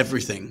do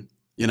everything.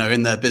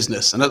 in their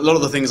business. And a lot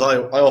of the things I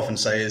often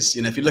say is,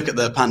 if you look at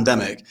the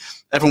pandemic,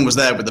 everyone was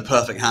there with the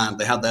perfect hand.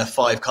 They had their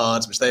 5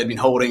 cards, which they had been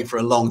holding for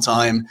a long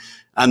time.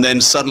 And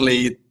then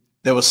suddenly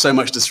there was so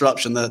much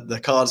disruption that the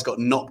cards got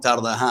knocked out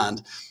of their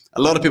hand.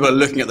 A lot of people are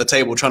looking at the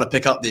table trying to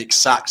pick up the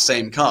exact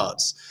same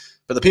cards.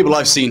 But the people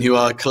I've seen who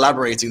are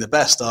collaborating the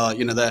best are,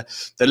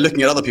 they're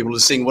looking at other people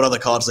and seeing what other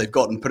cards they've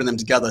got and putting them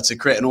together to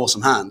create an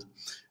awesome hand.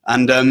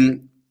 And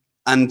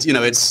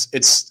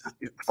it's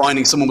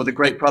finding someone with a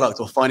great product,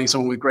 or finding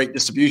someone with great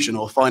distribution,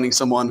 or finding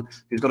someone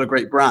who's got a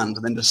great brand,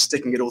 and then just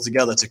sticking it all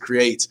together to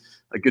create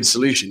a good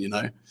solution.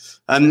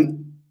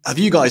 Have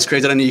you guys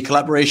created any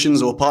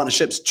collaborations or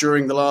partnerships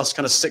during the last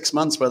kind of 6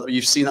 months where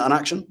you've seen that in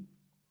action?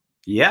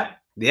 Yeah,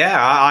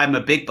 I'm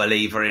a big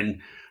believer in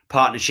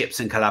partnerships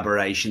and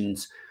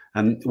collaborations.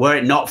 Were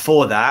it not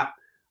for that,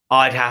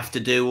 I'd have to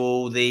do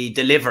all the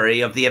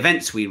delivery of the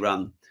events we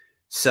run.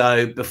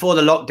 So before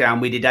the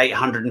lockdown, we did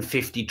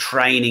 850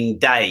 training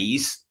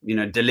days,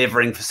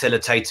 delivering,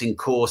 facilitating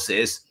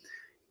courses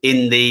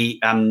in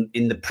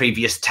the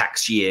previous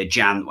tax year.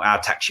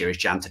 Our tax year is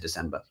Jan to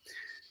December.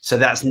 So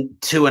that's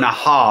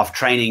 2.5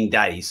 training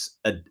days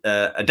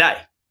a day.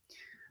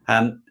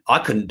 I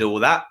couldn't do all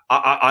that.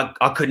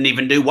 I couldn't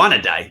even do one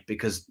a day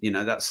because,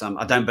 that's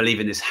I don't believe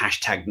in this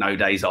hashtag no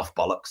days off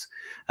bollocks.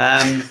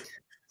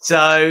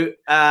 So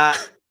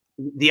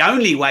the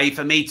only way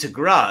for me to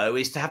grow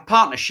is to have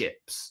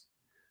partnerships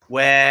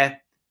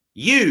where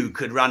you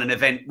could run an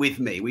event with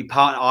me.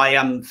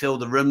 I fill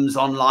the rooms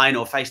online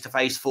or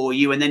face-to-face for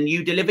you, and then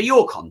you deliver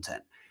your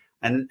content.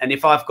 And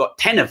if I've got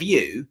 10 of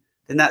you,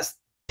 then that's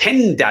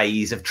 10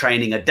 days of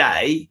training a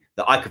day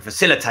that I could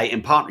facilitate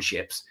in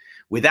partnerships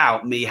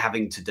without me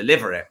having to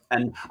deliver it.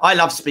 And I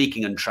love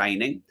speaking and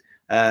training.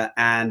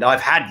 And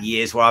I've had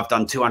years where I've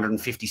done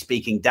 250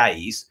 speaking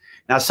days.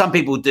 Now, some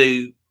people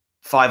do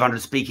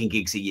 500 speaking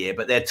gigs a year,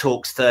 but their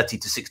talk's 30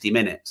 to 60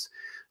 minutes.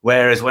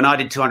 Whereas when I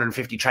did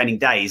 250 training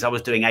days, I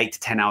was doing 8 to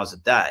 10 hours a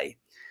day.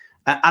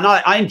 And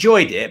I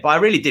enjoyed it, but I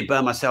really did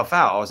burn myself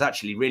out. I was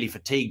actually really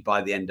fatigued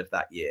by the end of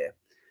that year.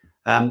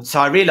 So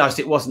I realized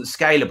it wasn't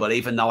scalable,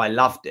 even though I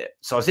loved it.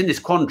 So I was in this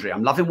quandary.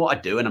 I'm loving what I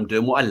do and I'm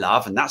doing what I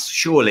love. And that's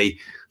surely,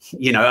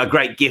 a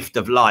great gift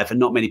of life. And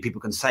not many people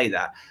can say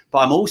that. But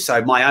I'm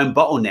also my own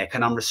bottleneck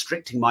and I'm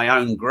restricting my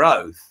own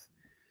growth.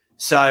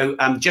 So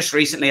just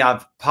recently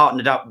I've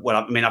partnered up. Well,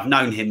 I've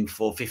known him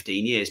for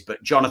 15 years,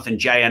 but Jonathan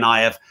J and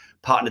I have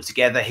partnered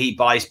together. He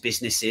buys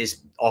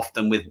businesses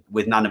often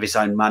with none of his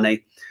own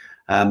money.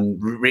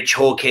 Rich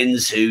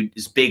Hawkins, who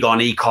is big on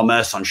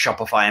e-commerce on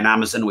Shopify and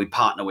Amazon, we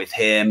partner with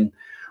him.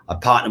 I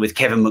partner with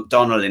Kevin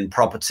McDonald in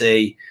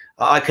property.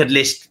 I could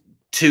list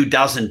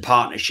 24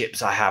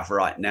 partnerships I have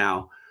right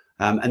now.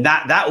 And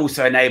that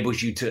also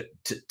enables you to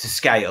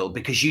scale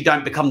because you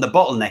don't become the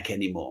bottleneck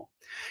anymore.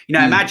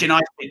 Imagine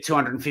I did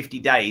 250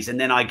 days and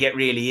then I get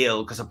really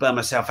ill because I burn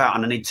myself out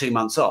and I need 2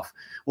 months off.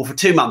 Well, for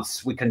 2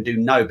 months, we can do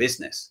no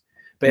business.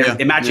 But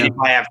imagine if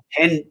I have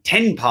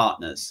 10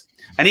 partners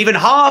and even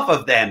half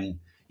of them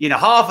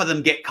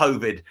get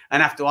COVID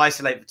and have to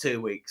isolate for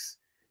 2 weeks,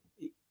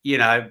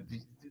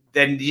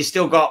 then you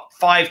still got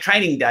 5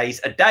 training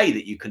days a day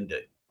that you can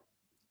do.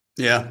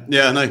 Yeah,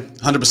 no,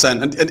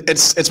 100%. And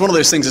it's one of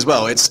those things as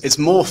well. It's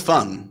more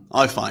fun,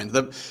 I find.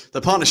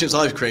 The partnerships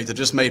I've created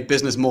just made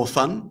business more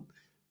fun.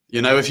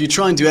 If you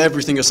try and do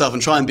everything yourself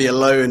and try and be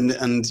alone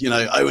and,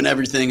 own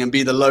everything and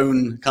be the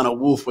lone kind of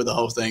wolf with the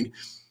whole thing,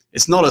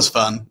 it's not as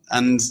fun.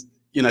 And,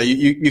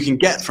 you can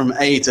get from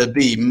A to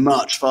B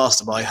much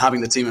faster by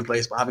having the team in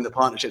place, by having the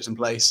partnerships in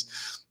place,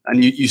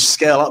 and you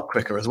scale up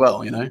quicker as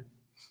well,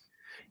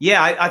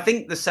 Yeah, I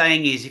think the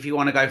saying is, if you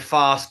want to go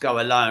fast,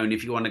 go alone.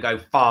 If you want to go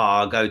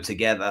far, go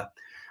together.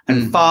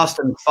 And fast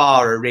and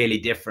far are really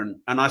different.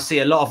 And I see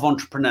a lot of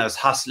entrepreneurs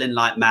hustling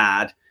like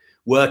mad,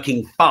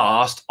 working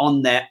fast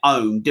on their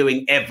own,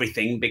 doing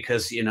everything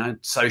because,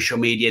 social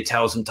media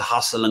tells them to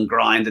hustle and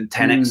grind and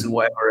 10X and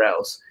whatever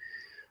else.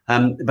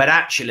 But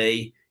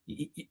actually,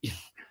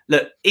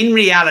 look, in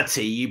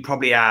reality, you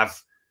probably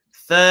have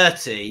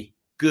 30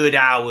 good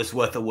hours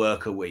worth of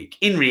work a week.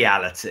 In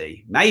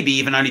reality, maybe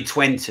even only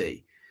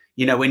 20.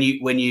 When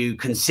you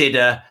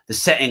consider the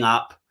setting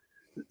up,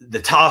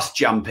 the task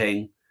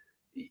jumping,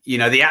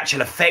 the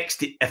actual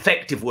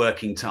effective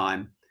working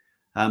time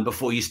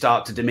before you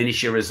start to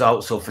diminish your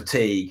results or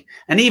fatigue.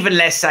 And even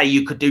let's say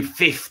you could do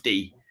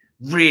 50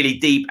 really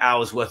deep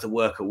hours worth of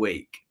work a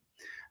week.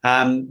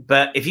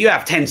 But if you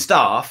have 10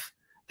 staff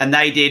and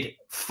they did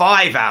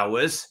 5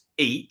 hours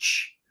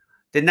each,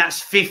 then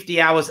that's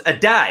 50 hours a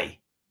day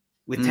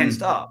with 10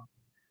 staff.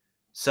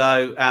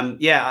 So,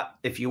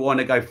 if you want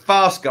to go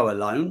fast, go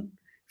alone.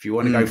 If you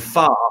want to go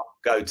far,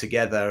 go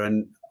together.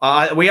 And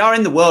we are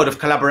in the world of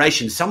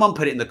collaboration. Someone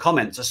put it in the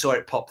comments. I saw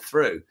it pop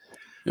through.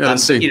 Yeah,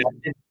 let's see.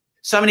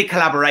 So many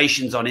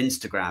collaborations on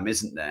Instagram,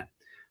 isn't there?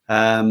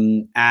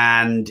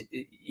 And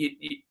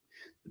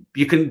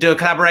you can do a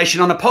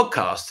collaboration on a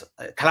podcast,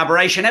 a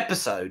collaboration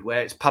episode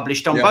where it's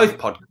published on both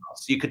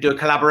podcasts. You could do a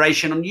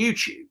collaboration on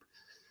YouTube.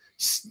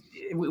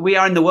 We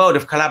are in the world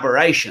of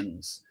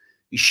collaborations.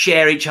 We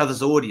share each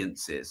other's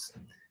audiences.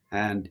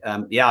 And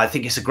yeah, I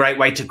think it's a great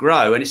way to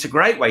grow, and it's a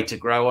great way to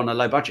grow on a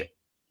low budget.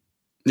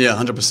 Yeah,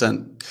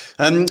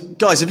 100%.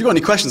 Guys, if you've got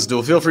any questions at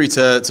all, feel free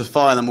to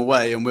fire them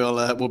away, and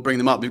we'll bring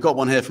them up. We've got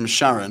one here from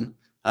Sharon,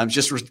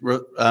 just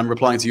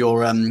replying to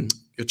your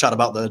chat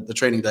about the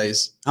training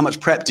days. How much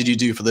prep did you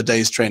do for the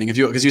day's training?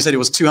 Because you said it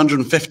was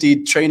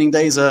 250 training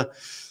days a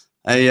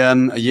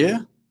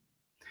year.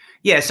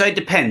 Yeah, so it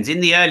depends. In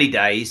the early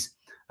days,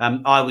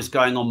 I was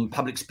going on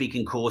public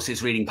speaking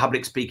courses, reading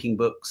public speaking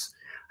books.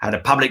 I had a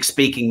public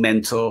speaking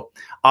mentor.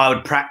 I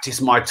would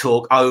practice my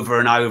talk over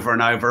and over and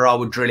over. I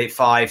would drill it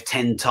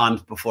 5-10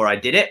 times before I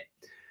did it.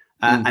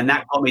 And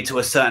that got me to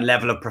a certain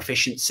level of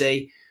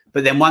proficiency.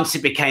 But then once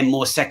it became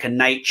more second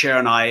nature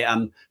and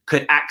I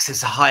could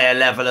access a higher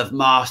level of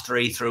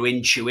mastery through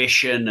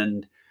intuition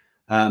and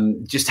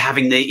just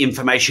having the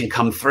information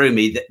come through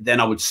me,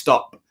 then I would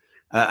stop.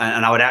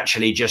 And I would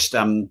actually just,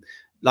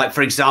 like,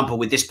 for example,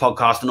 with this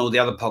podcast and all the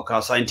other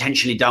podcasts, I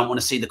intentionally don't want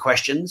to see the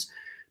questions,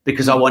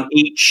 because I want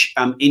each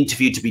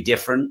interview to be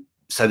different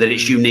so that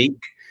it's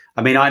unique.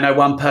 I mean, I know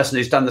one person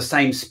who's done the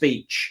same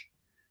speech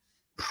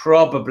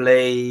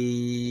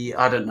probably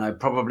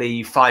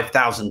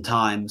 5,000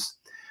 times.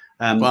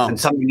 Wow. And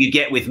something you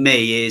get with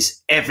me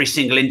is every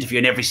single interview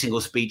and every single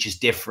speech is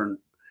different.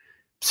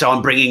 So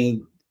I'm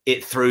bringing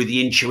it through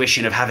the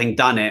intuition of having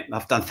done it.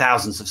 I've done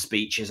thousands of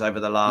speeches over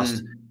the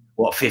last,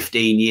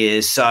 15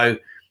 years. So,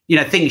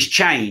 things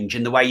change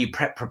and the way you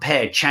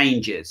prepare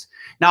changes.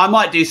 Now, I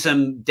might do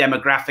some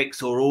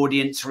demographics or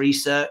audience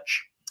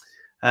research.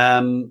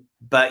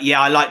 But yeah,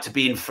 I like to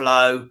be in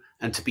flow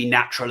and to be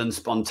natural and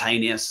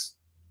spontaneous.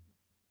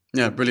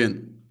 Yeah,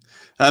 brilliant.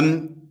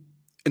 In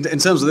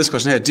terms of this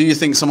question here, do you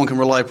think someone can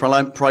rely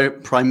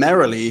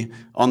primarily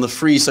on the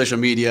free social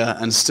media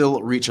and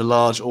still reach a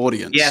large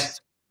audience? Yes.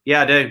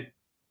 Yeah, I do.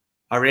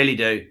 I really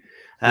do.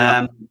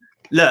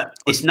 Look,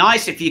 it's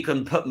nice if you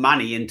can put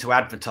money into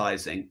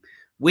advertising.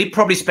 We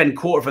probably spend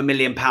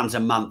 £250,000 a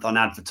month on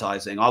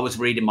advertising. I was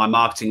reading my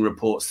marketing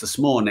reports this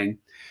morning,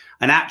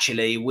 and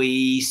actually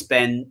we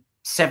spent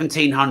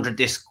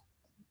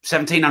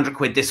 1,700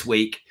 quid this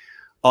week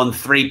on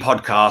 3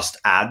 podcast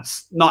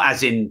ads, not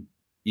as in,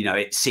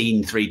 it's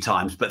seen 3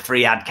 times, but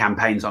 3 ad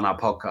campaigns on our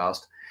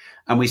podcast.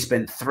 And we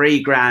spent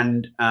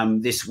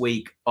 $3,000 this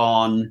week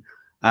on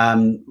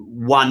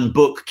 1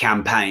 book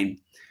campaign,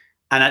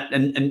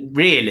 and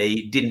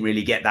really didn't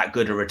really get that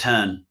good a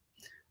return.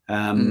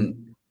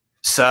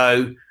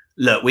 So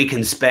look, we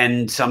can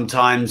spend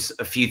sometimes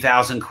a few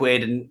thousand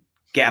quid and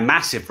get a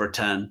massive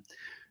return.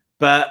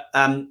 But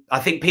I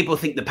think people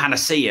think the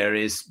panacea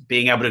is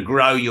being able to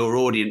grow your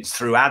audience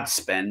through ad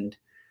spend.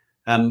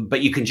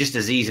 But you can just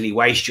as easily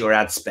waste your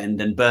ad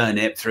spend and burn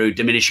it through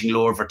diminishing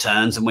law of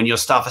returns. And when your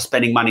staff are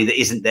spending money that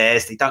isn't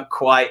theirs, they don't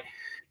quite,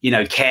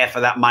 care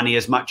for that money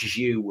as much as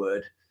you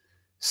would.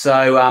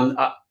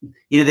 So,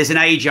 there's an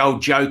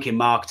age-old joke in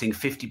marketing: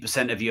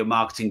 50% of your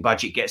marketing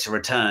budget gets a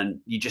return.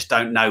 You just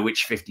don't know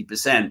which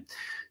 50%.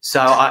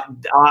 So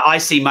I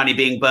see money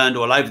being burned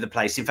all over the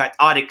place. In fact,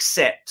 I'd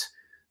accept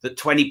that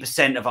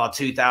 20% of our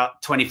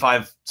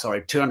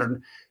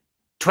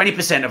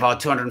 20% of our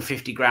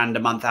 250 grand a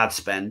month ad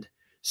spend.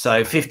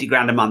 So 50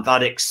 grand a month,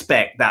 I'd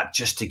expect that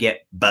just to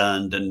get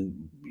burned and,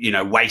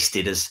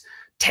 wasted as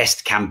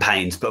test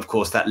campaigns. But of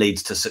course that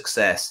leads to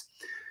success.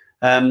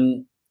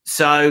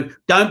 So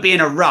don't be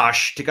in a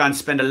rush to go and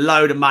spend a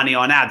load of money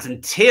on ads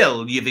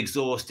until you've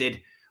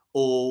exhausted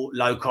all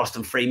low cost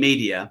and free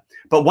media.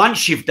 But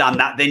once you've done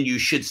that, then you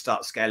should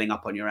start scaling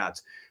up on your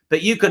ads.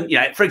 But you can,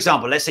 for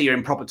example, let's say you're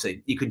in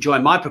property. You could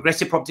join my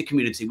progressive property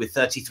community with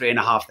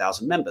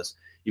 33,500 members.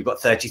 You've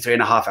got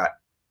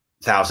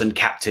 33,500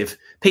 captive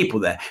people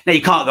there. Now,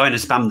 you can't go in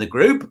and spam the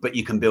group, but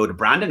you can build a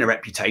brand and a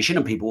reputation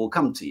and people will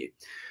come to you.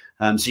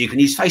 So you can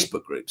use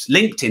Facebook groups.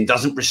 LinkedIn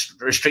doesn't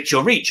restrict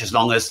your reach as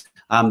long as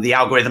the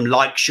algorithm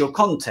likes your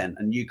content.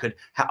 And you could,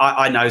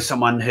 I know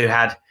someone who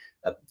had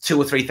 2,000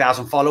 or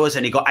 3,000 followers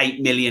and he got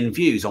 8 million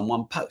views on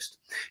one post.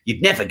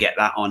 You'd never get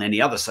that on any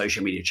other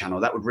social media channel.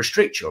 That would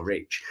restrict your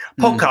reach.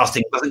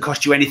 Podcasting doesn't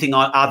cost you anything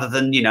other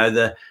than,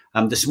 the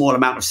small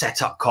amount of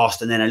setup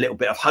cost and then a little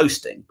bit of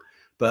hosting.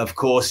 But of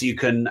course you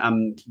can,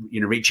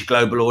 reach a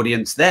global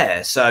audience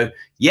there. So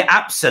yeah,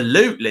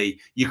 absolutely.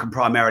 You can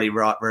primarily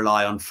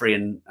rely on free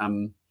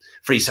and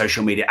free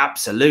social media.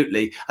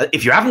 Absolutely.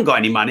 If you haven't got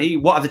any money,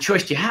 what other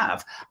choice do you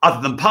have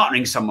other than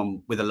partnering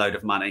someone with a load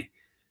of money?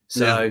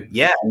 So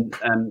yeah,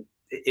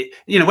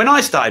 when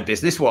I started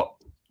business,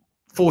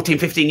 14,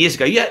 15 years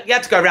ago, you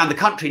had to go around the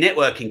country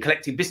networking,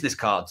 collecting business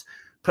cards,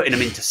 putting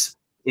them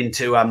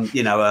into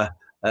a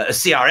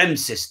CRM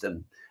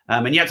system.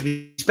 And you had to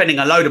be spending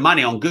a load of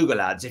money on Google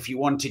ads if you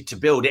wanted to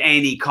build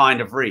any kind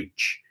of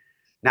reach.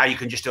 Now you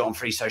can just do it on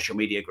free social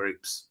media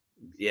groups.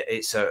 Yeah,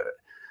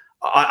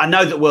 I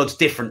know that the world's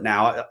different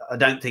now. I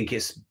don't think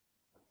it's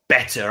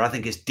better. I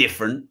think it's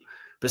different.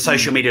 But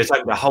social media has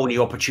opened a whole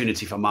new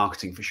opportunity for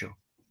marketing for sure.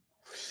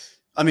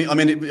 I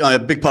mean, a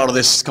big part of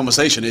this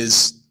conversation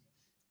is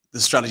the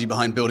strategy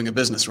behind building a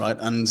business, right?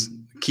 And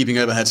keeping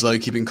overheads low,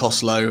 keeping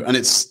costs low. And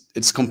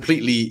it's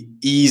completely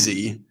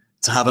easy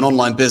to have an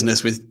online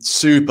business with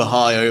super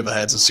high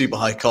overheads and super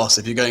high costs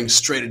if you're going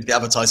straight into the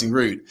advertising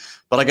route.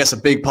 But I guess a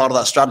big part of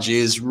that strategy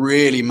is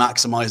really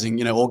maximizing,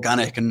 you know,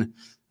 organic and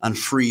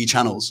free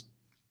channels.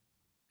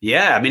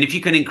 Yeah, I mean, if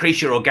you can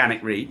increase your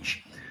organic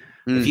reach,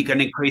 if you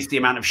can increase the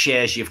amount of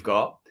shares you've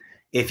got,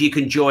 if you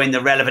can join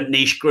the relevant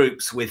niche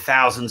groups with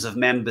thousands of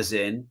members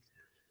in,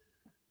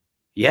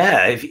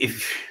 yeah,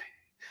 if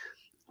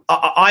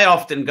I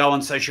often go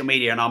on social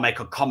media and I'll make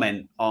a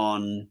comment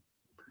on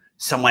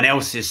someone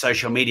else's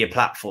social media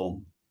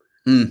platform,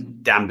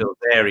 Dan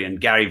Bilzerian,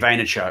 Gary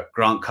Vaynerchuk,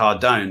 Grant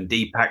Cardone,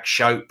 Deepak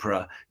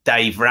Chopra,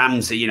 Dave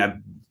Ramsey, you know,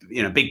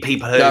 big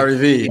people who Gary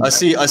V. I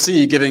see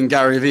you giving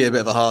Gary V a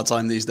bit of a hard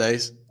time these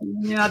days.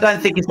 Yeah, I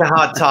don't think it's a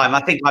hard time.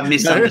 I think I'm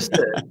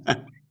misunderstood.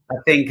 I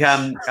think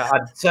I'm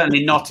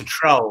certainly not a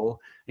troll.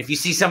 If you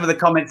see some of the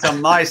comments on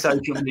my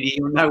social media,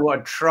 you'll know what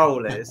a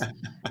troll is.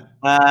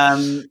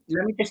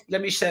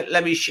 Let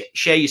me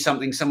share you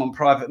something. Someone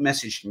private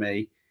messaged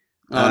me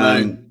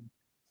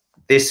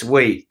this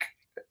week.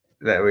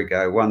 There we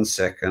go. 1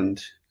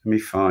 second. Let me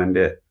find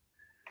it.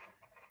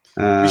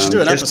 We should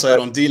do an episode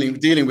on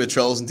dealing with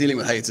trolls and dealing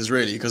with haters,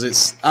 really, because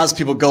it's as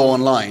people go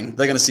online,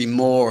 they're going to see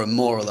more and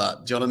more of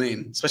that. Do you know what I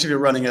mean? Especially if you're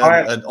running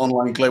an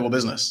online global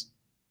business.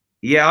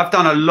 Yeah, I've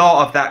done a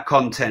lot of that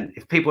content.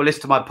 If people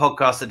listen to my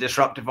podcast, The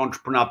Disruptive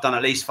Entrepreneur, I've done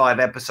at least 5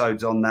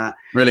 episodes on that.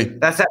 Really?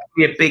 That's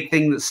actually a big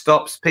thing that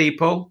stops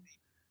people.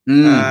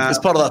 It's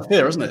part of that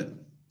fear, isn't it?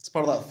 It's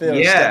part of that fear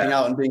of stepping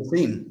out and being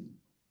seen.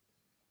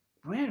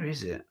 Where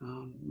is it?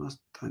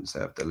 Don't say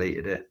I've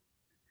deleted it.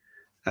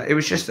 It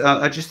was just,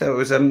 I just thought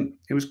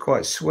it was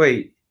quite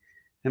sweet.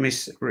 Let me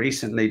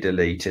recently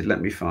deleted.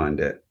 Let me find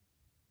it.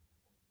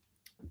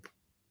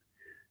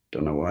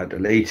 Don't know why I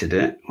deleted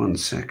it. 1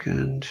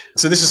 second.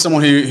 So this is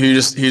someone who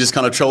just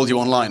kind of trolled you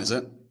online, is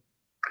it?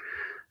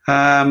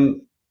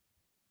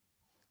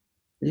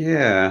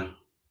 Yeah.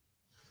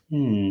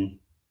 1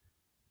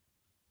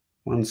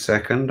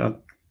 second.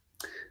 I'll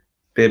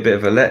be a bit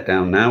of a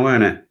letdown now,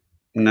 won't it?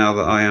 Now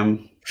that I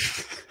am.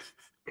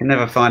 Can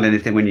never find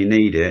anything when you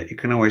need it. You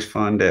can always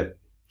find it.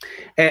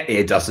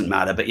 It doesn't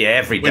matter, but yeah,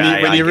 every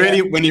day.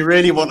 When you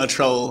really want a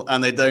troll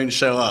and they don't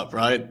show up,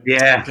 right?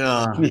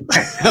 Yeah.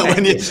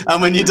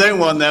 when you don't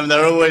want them,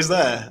 they're always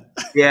there.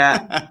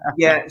 Yeah.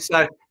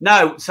 So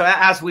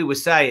as we were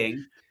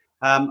saying,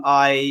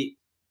 I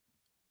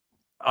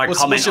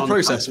what's your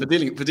process for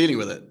dealing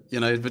with it? You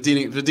know, for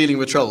dealing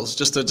with trolls.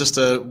 Just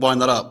to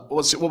wind that up.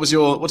 What's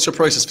your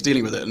process for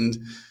dealing with it,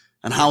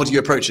 and how do you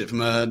approach it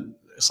from a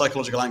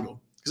psychological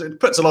angle? Because it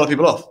puts a lot of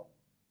people off.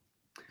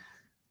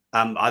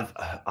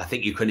 I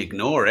think you can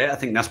ignore it. I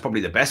think that's probably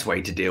the best way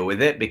to deal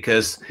with it,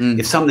 because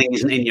if something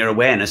isn't in your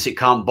awareness, it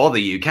can't bother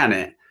you, can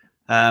it?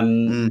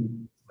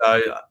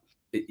 So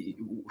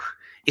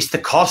it's the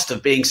cost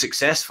of being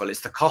successful. It's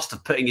the cost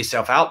of putting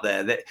yourself out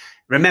there. That,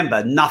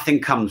 remember,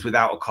 nothing comes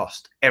without a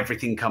cost.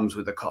 Everything comes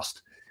with a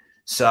cost.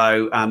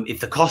 So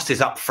if the cost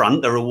is up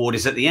front, the reward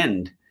is at the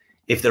end.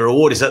 If the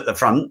reward is at the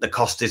front, the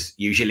cost is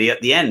usually at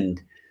the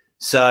end.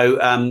 So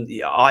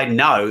I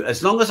know,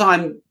 as long as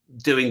I'm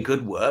doing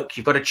good work,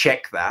 you've got to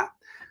check that.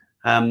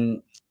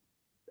 And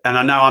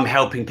I know I'm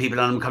helping people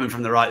and I'm coming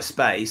from the right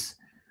space.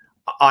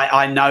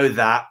 I know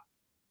that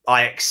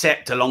I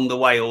accept along the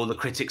way all the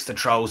critics, the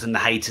trolls and the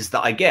haters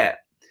that I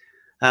get.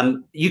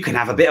 You can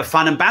have a bit of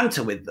fun and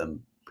banter with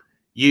them.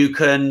 You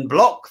can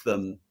block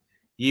them.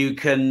 You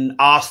can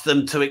ask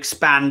them to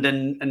expand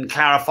and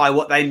clarify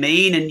what they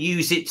mean and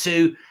use it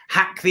to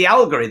hack the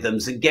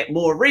algorithms and get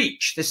more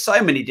reach. There's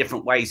so many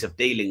different ways of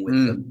dealing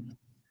with them.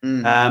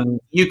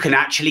 You can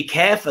actually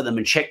care for them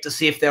and check to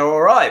see if they're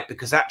all right,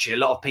 because actually a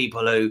lot of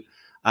people who,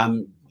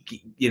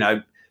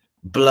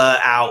 blurt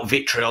out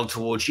vitriol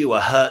towards you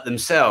are hurt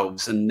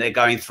themselves and they're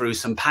going through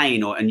some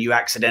pain, and you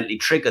accidentally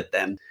triggered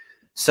them.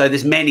 So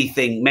there's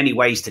many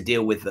ways to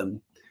deal with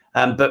them.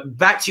 But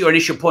back to your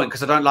initial point,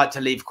 because I don't like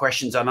to leave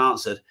questions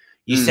unanswered.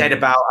 You said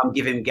about I'm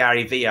giving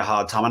Gary V a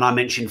hard time, and I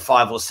mentioned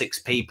 5 or 6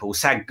 people.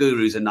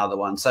 Sadhguru's another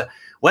one. So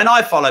when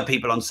I follow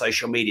people on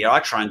social media, I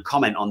try and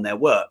comment on their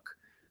work.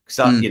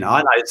 So, I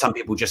know some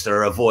people just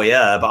are a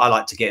voyeur, but I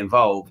like to get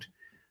involved.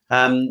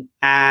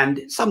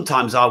 And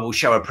sometimes I will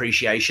show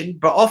appreciation,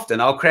 but often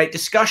I'll create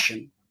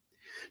discussion.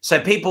 So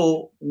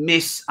people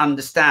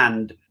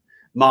misunderstand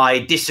my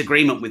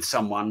disagreement with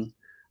someone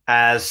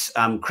as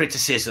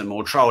criticism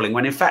or trolling,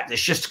 when in fact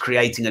it's just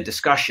creating a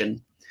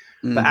discussion.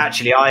 But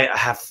actually I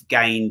have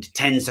gained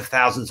tens of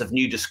thousands of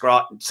new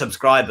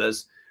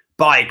subscribers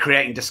by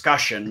creating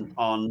discussion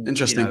on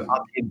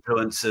other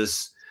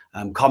influencers'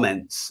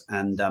 comments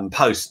and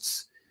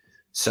posts.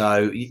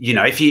 So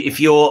if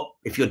your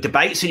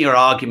debates and your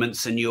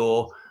arguments and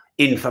your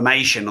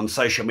information on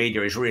social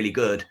media is really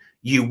good,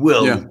 you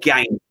will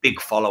gain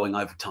big following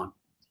over time.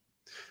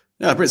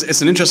 Yeah,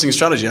 it's an interesting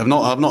strategy. I've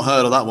not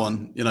heard of that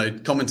one.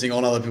 Commenting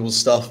on other people's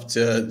stuff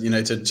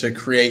to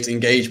create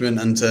engagement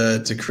and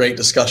to create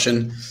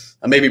discussion,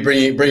 and maybe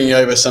bringing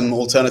over some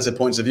alternative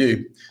points of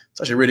view.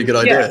 It's actually a really good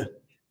idea. Yeah.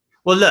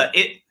 Well, look,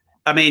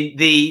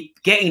 the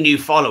getting new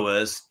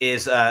followers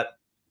is a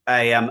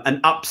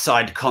an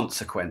upside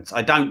consequence.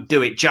 I don't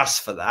do it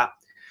just for that.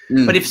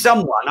 But if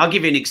someone, I'll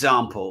give you an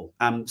example.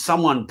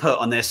 Someone put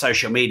on their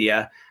social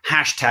media,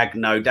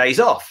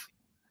 #NoDaysOff.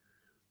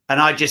 And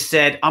I just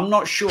said, I'm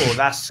not sure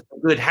that's a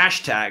good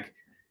hashtag,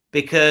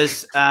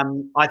 because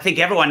I think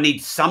everyone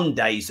needs some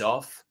days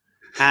off.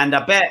 And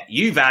I bet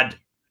you've had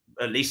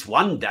at least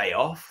one day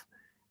off.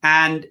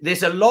 And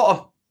there's a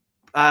lot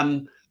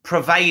of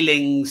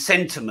prevailing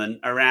sentiment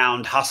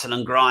around hustle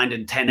and grind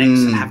and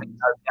 10x and having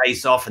no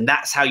days off. And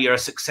that's how you're a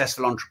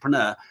successful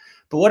entrepreneur.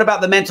 But what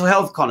about the mental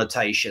health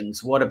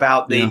connotations? What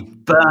about the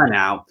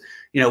burnout?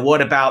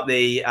 What about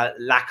the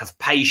lack of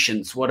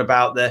patience? What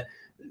about the,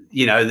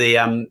 you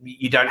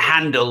don't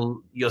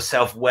handle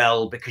yourself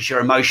well because you're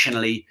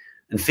emotionally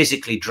and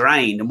physically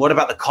drained? And what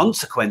about the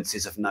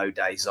consequences of no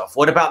days off?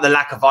 What about the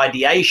lack of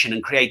ideation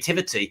and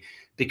creativity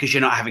because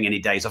you're not having any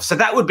days off? So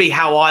that would be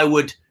how I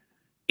would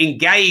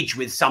engage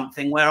with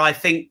something where I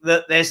think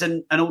that there's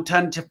an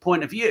alternative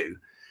point of view.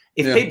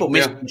 If people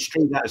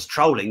misconstrue that as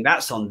trolling,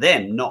 that's on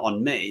them, not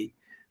on me.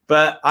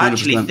 But I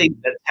actually 100%.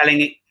 Think that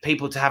telling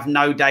people to have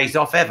no days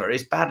off ever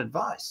is bad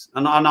advice.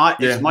 And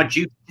it's my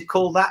duty to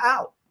call that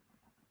out.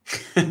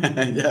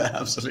 Yeah,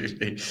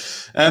 absolutely.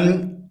 So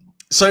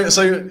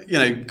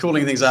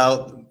calling things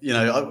out,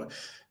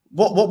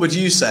 what would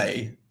you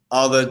say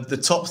are the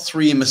top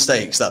 3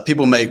 mistakes that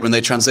people make when they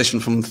transition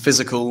from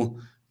physical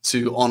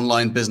to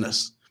online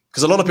business?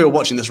 Because a lot of people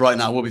watching this right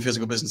now will be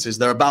physical businesses.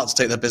 They're about to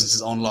take their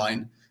businesses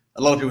online.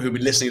 A lot of people who will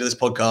be listening to this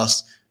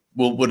podcast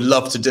would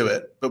love to do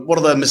it. But what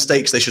are the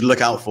mistakes they should look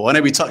out for? I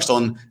know we touched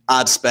on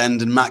ad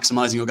spend and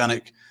maximizing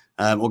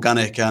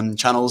organic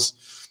channels.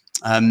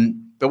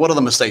 But what are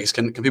the mistakes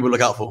can people look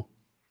out for?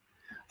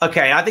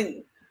 Okay, I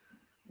think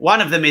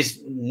one of them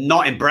is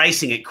not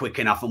embracing it quick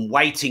enough and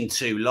waiting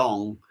too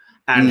long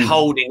and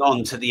holding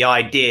on to the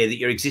idea that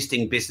your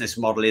existing business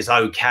model is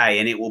okay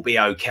and it will be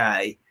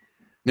okay.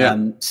 Yeah.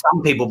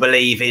 Some people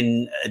believe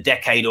in a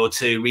decade or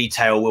two,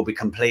 retail will be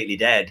completely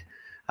dead.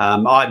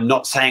 I'm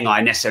not saying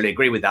I necessarily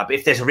agree with that, but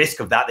if there's a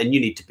risk of that, then you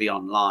need to be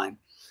online.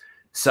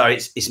 So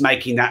it's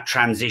making that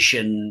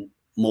transition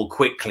more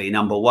quickly,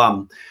 number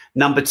one.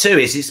 Number two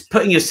is it's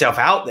putting yourself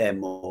out there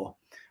more.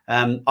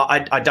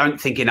 I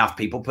don't think enough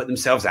people put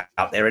themselves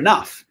out there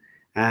enough.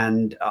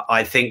 And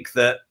I think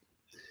that,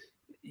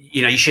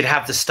 you should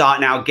have the start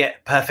now,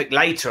 get perfect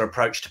later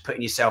approach to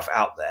putting yourself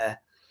out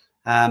there.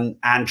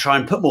 And try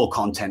and put more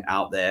content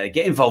out there,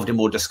 get involved in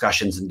more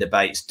discussions and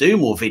debates, do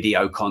more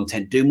video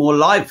content, do more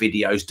live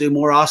videos, do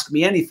more Ask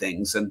Me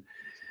Anythings. And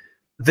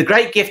the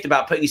great gift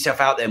about putting yourself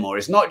out there more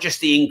is not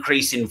just the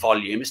increase in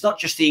volume. It's not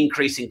just the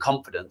increase in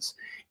confidence.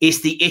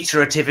 It's the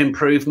iterative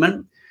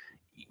improvement.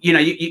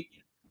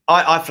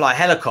 I fly a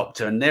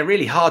helicopter and they're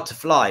really hard to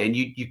fly. And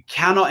you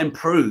cannot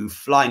improve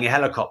flying a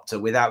helicopter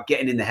without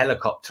getting in the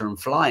helicopter and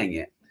flying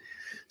it.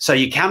 So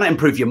you cannot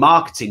improve your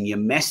marketing, your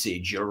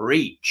message, your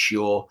reach,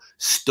 your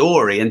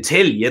story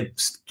until you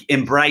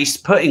embrace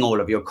putting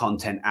all of your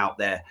content out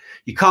there.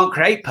 You can't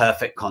create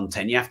perfect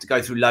content. You have to go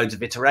through loads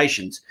of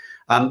iterations.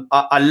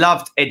 I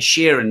loved Ed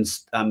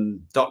Sheeran's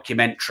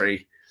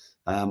documentary.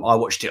 I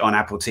watched it on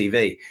Apple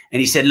TV. And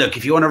he said, look,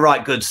 if you want to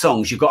write good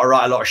songs, you've got to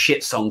write a lot of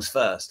shit songs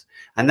first.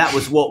 And that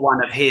was what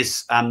one of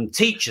his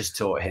teachers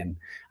taught him.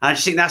 And I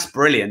just think that's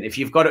brilliant. If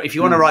you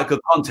want to write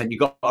good content,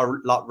 you've got to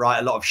write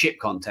a lot of shit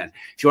content.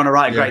 If you want to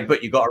write a great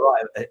book, you've got to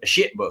write a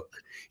shit book.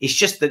 It's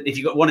just that if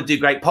you want to do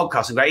great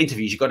podcasts and great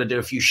interviews, you've got to do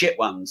a few shit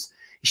ones.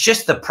 It's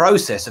just the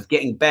process of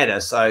getting better.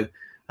 So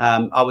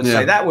I would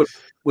say that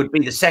would be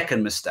the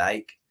second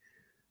mistake.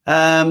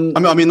 I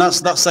mean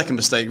that's second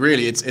mistake.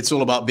 Really, it's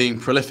all about being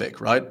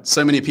prolific, right?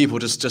 So many people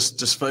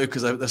just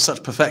focus. They're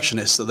such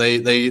perfectionists that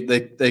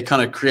they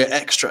kind of create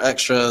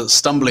extra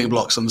stumbling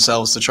blocks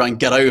themselves to try and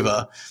get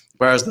over.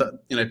 Whereas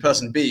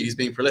person B, who's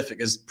being prolific,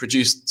 has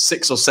produced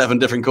 6 or 7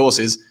 different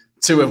courses,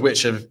 2 of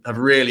which have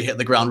really hit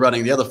the ground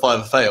running. The other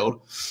 5 have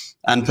failed.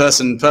 And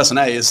person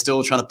A is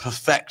still trying to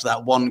perfect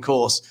that one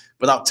course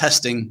without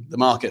testing the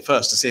market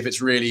first to see if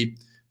it's really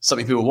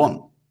something people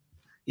want.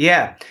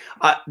 Yeah.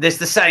 There's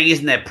the saying,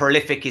 isn't there?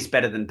 Prolific is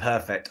better than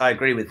perfect. I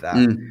agree with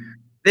that.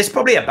 There's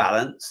probably a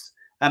balance.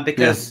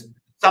 Because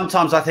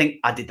sometimes I think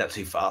I did that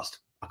too fast.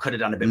 I could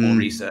have done a bit more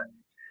research.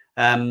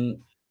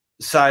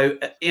 So,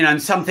 and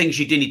some things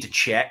you do need to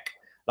check.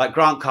 Like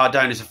Grant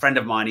Cardone is a friend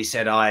of mine. He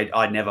said,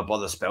 I'd never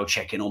bother spell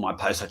checking all my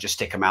posts. I just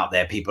stick them out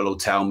there. People will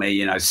tell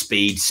me,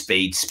 speed.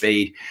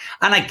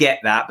 And I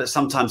get that. But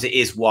sometimes it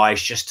is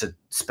wise just to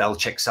spell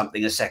check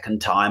something a second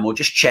time or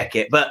just check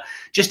it. But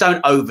just don't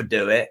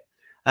overdo it.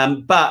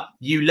 But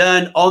you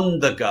learn on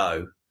the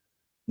go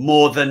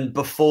more than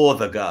before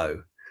the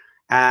go.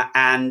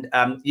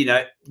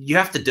 You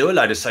have to do a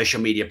load of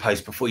social media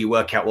posts before you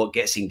work out what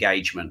gets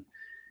engagement.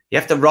 You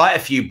have to write a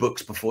few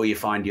books before you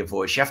find your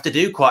voice. You have to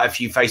do quite a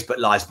few Facebook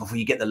Lives before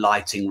you get the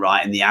lighting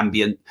right and the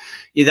ambient.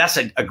 That's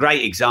a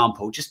great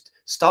example. Just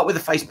start with a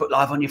Facebook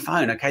Live on your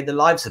phone. Okay, the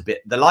light's a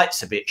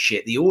bit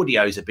shit. The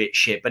audio's a bit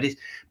shit, but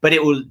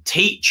it will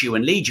teach you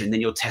and lead you. And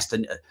then you'll test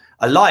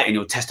a light and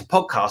you'll test a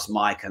podcast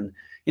mic. And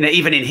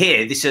even in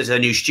here, this is a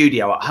new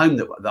studio at home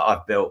that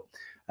I've built.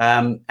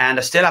 and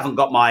I still haven't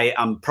got my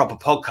proper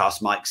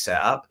podcast mic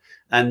set up.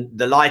 And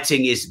the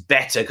lighting is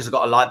better because I've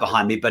got a light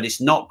behind me, but it's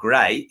not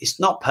great. It's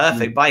not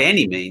perfect by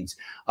any means.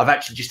 I've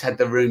actually just had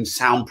the room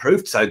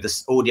soundproofed, so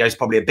the audio is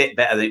probably a bit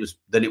better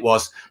than it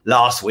was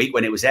last week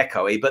when it was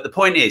echoey. But the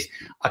point is,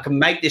 I can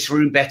make this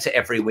room better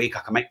every week. I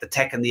can make the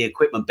tech and the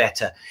equipment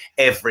better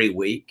every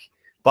week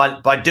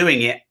by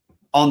doing it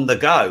on the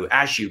go,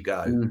 as you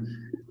go.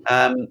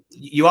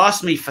 You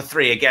asked me for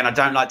 3. Again, I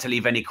don't like to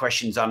leave any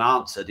questions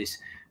unanswered. It's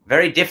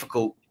very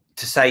difficult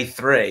to say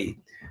 3.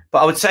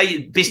 But I would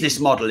say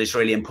business model is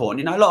really important.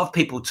 You know, a lot of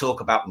people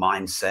talk about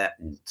mindset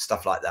and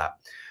stuff like that.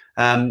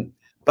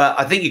 But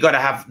I think you've got to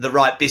have the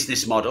right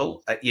business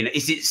model. You know,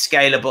 is it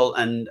scalable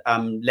and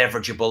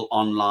leverageable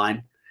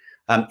online?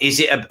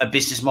 Is it a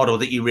business model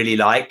that you really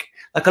like?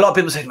 Like a lot of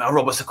people say, oh,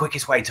 Rob, what's the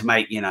quickest way to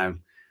make,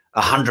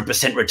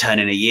 100% return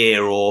in a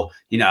year, or,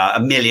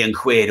 £1 million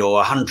or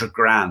 100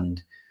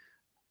 grand?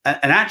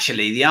 And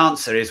actually the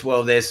answer is,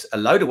 well, there's a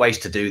load of ways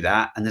to do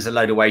that. And there's a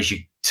load of ways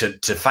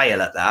to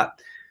fail at that.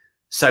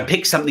 So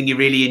pick something you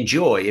really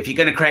enjoy. If you're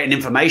going to create an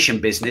information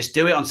business,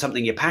 do it on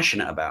something you're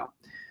passionate about.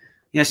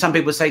 Some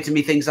people say to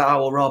me things like, oh,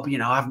 well, Rob,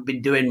 I haven't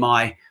been doing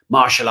my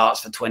martial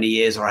arts for 20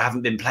 years, or I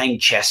haven't been playing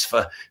chess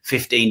for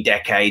 15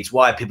 decades.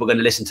 Why are people going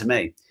to listen to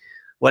me?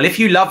 Well, if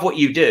you love what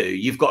you do,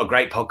 you've got a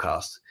great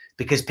podcast,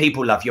 because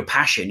people love your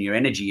passion, your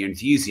energy, your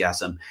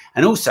enthusiasm.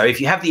 And also, if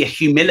you have the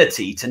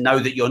humility to know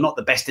that you're not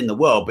the best in the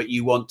world, but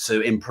you want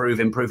to improve,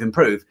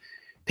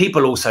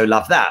 people also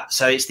love that.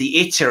 So it's the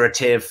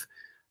iterative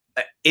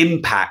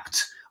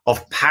impact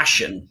of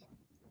passion.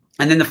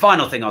 And then the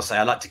final thing I'll say,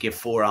 I like to give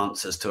 4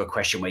 answers to a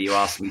question where you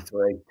asked me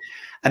 3,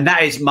 and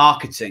that is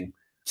marketing.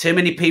 Too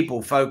many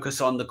people focus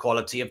on the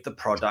quality of the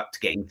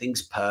product, getting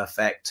things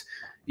perfect,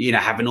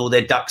 having all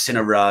their ducks in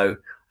a row.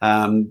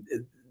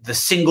 The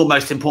single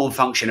most important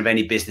function of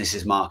any business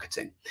is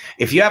marketing.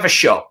 If you have a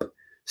shop,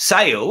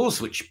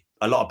 sales, which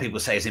a lot of people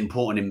say is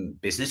important in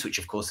business, which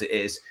of course it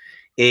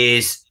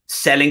is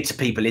selling to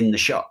people in the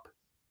shop.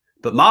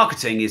 But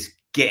marketing is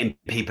getting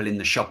people in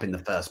the shop in the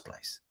first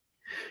place.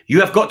 You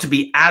have got to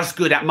be as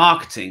good at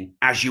marketing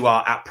as you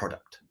are at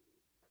product.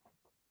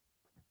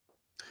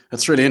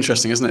 That's really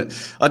interesting, isn't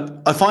it?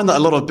 I find that a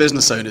lot of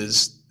business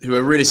owners who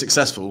are really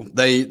successful,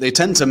 they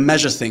tend to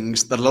measure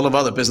things that a lot of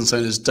other business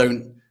owners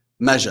don't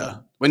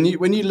measure. When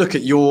you look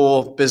at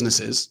your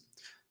businesses,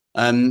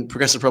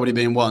 Progressive Property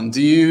being one,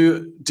 do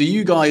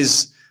you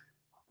guys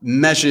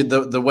measure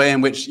the way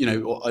in which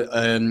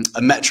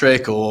a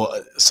metric or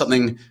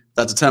something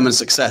that determines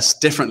success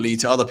differently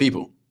to other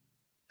people?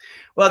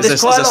 Well, is there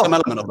some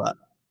element of that?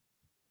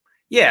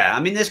 Yeah, I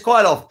mean, there's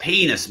quite a lot of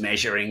penis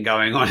measuring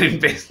going on in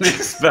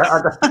business, but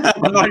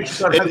I'm not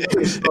sure.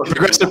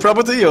 Progressive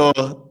Property, or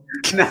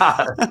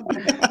no?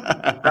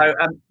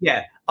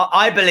 So,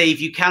 I believe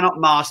you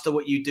cannot master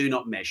what you do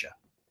not measure.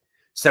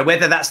 So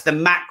whether that's the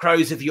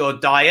macros of your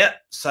diet,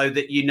 so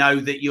that you know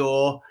that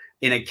you're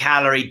in a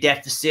calorie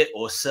deficit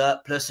or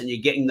surplus and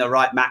you're getting the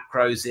right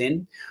macros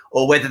in,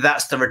 or whether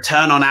that's the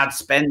return on ad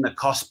spend, the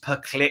cost per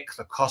click,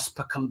 the cost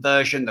per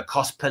conversion, the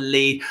cost per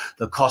lead,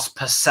 the cost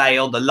per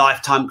sale, the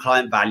lifetime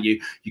client value.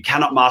 You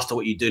cannot master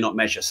what you do not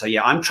measure. So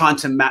yeah, I'm trying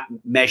to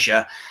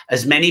measure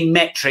as many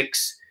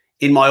metrics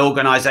in my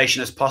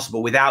organization as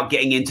possible without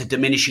getting into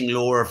diminishing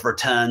law of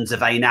returns of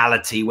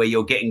anality, where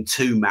you're getting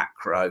too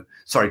micro.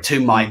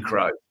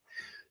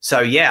 So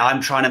yeah,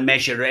 I'm trying to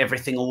measure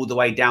everything all the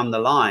way down the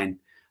line.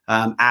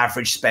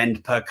 Average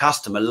spend per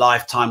customer,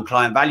 lifetime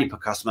client value per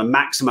customer,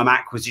 maximum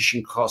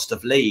acquisition cost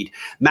of lead,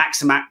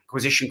 maximum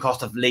acquisition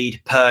cost of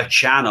lead per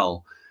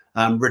channel,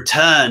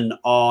 return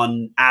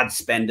on ad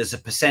spend as a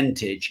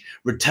percentage,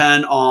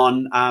 return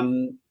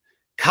on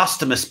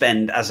customer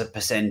spend as a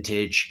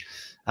percentage,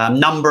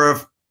 number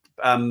of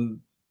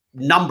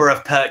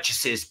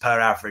purchases per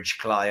average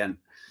client,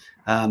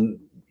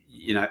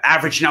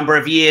 average number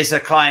of years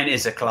a client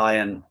is a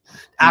client,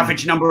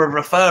 average number of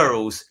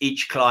referrals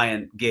each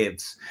client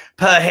gives,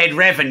 per head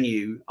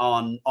revenue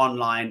on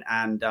online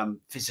and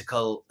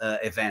physical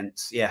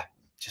events. Yeah,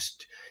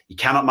 just you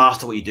cannot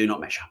master what you do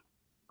not measure.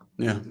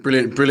 Yeah,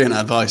 brilliant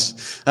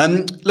advice.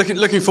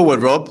 Looking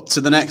forward, Rob,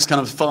 to the next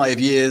kind of 5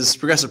 years,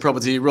 Progressive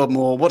Property, Rob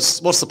Moore, what's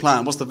the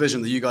plan? What's the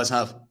vision that you guys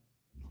have?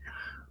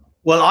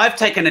 Well, I've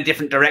taken a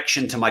different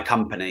direction to my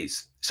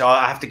companies. So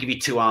I have to give you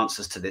 2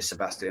 answers to this,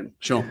 Sebastian.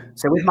 Sure.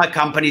 So with my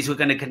companies, we're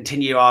going to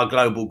continue our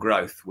global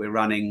growth. We're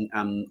running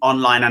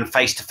online and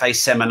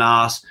face-to-face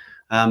seminars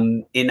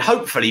in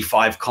hopefully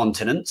 5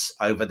 continents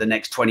over the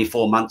next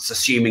 24 months,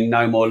 assuming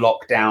no more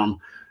lockdown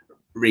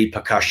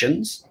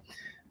repercussions.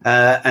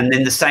 And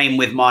then the same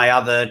with my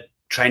other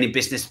training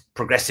business,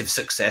 Progressive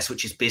Success,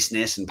 which is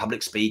business and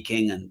public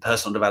speaking and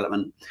personal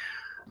development.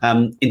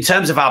 In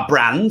terms of our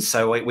brands,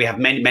 so we have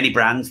many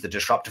brands: the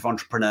Disruptive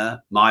Entrepreneur,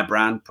 my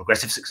brand,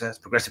 Progressive Success,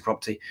 Progressive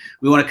Property.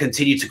 We want to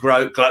continue to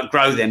grow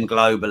them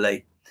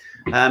globally.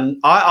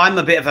 I'm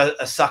a bit of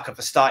a sucker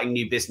for starting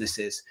new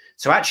businesses.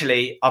 So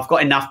actually, I've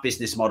got enough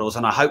business models,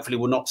 and I hopefully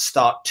will not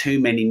start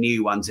too many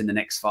new ones in the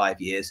next 5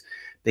 years,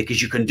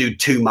 because you can do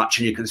too much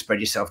and you can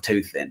spread yourself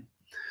too thin.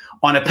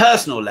 on a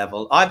personal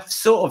level, I've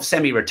sort of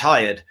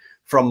semi-retired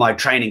from my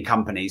training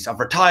companies. I've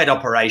retired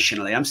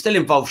operationally. I'm still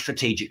involved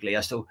strategically.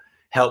 I still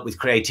help with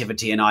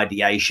creativity and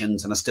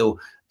ideations, and I still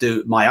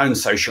do my own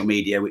social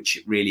media,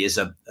 which really is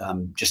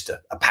just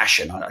a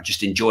passion. I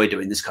just enjoy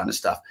doing this kind of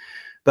stuff.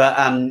 But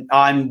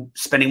I'm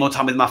spending more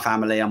time with my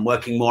family. I'm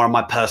working more on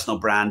my personal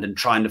brand and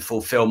trying to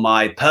fulfill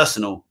my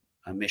personal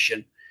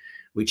mission,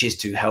 which is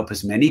to help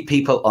as many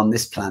people on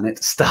this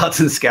planet start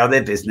and scale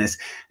their business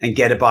and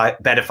get a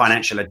better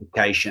financial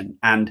education.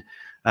 And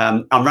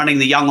I'm running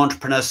the Young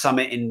Entrepreneurs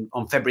Summit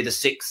on February the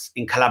 6th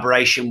in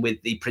collaboration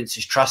with the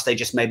Prince's Trust. They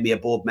just made me a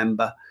board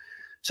member.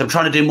 So I'm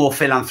trying to do more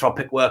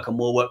philanthropic work and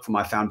more work for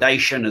my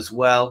foundation as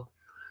well.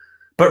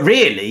 But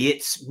really,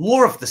 it's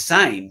more of the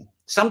same.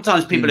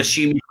 Sometimes people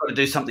assume you've got to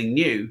do something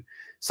new.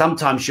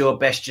 Sometimes you're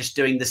best just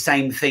doing the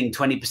same thing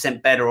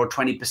 20% better or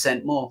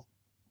 20% more.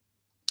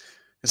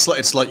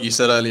 It's like you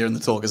said earlier in the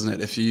talk, isn't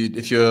it? If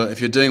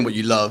you're doing what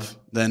you love,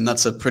 then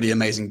that's a pretty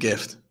amazing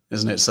gift,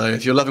 isn't it? So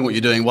if you're loving what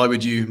you're doing, why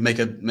would you make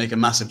a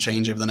massive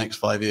change over the next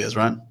 5 years,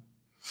 right?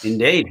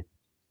 Indeed.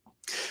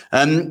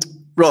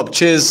 Rob,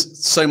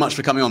 cheers so much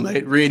for coming on,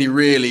 mate. Really,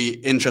 really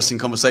interesting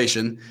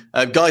conversation.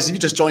 Guys, if you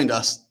just joined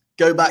us,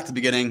 go back to the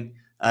beginning,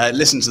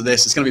 listen to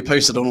this. It's going to be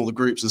posted on all the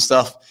groups and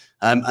stuff,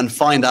 and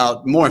find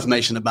out more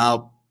information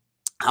about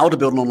how to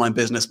build an online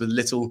business with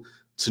little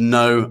to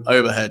no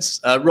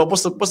overheads. Rob,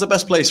 what's the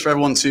best place for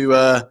everyone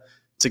to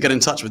get in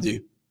touch with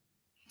you?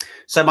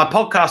 So my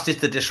podcast is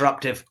The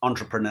Disruptive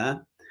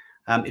Entrepreneur.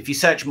 If you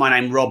search my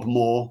name, Rob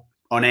Moore,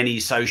 on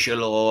any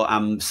social or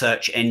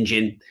search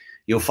engine,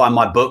 you'll find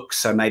my books.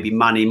 So maybe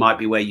money might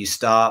be where you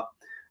start.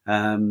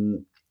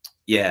 And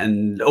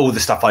all the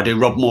stuff I do,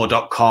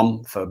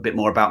 robmoore.com for a bit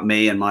more about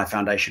me and my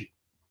foundation.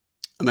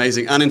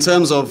 Amazing. And in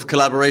terms of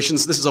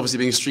collaborations, this is obviously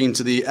being streamed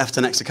to the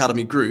F10X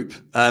Academy group.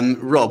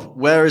 Rob,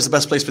 where is the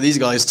best place for these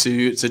guys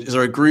to is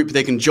there a group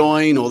they can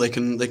join, or they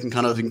can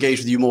kind of engage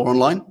with you more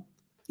online?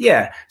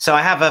 Yeah. So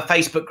I have a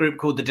Facebook group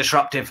called the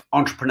Disruptive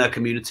Entrepreneur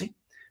Community,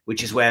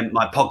 which is where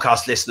my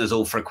podcast listeners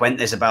all frequent.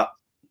 There's about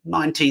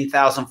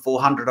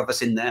 19,400 of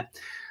us in there.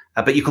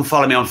 But you can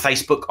follow me on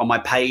Facebook on my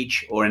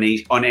page or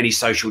on any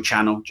social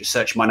channel. Just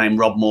search my name,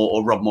 Rob Moore,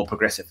 or Rob Moore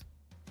Progressive.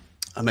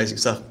 Amazing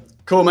stuff.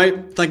 Cool,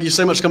 mate. Thank you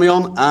so much for coming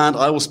on, and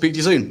I will speak to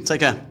you soon.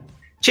 Take care.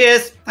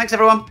 Cheers. Thanks,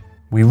 everyone.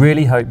 We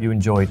really hope you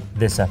enjoyed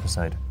this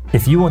episode.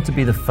 If you want to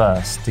be the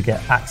first to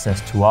get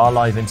access to our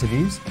live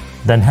interviews,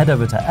 then head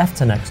over to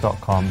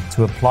f10x.com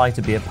to apply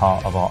to be a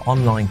part of our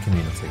online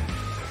community.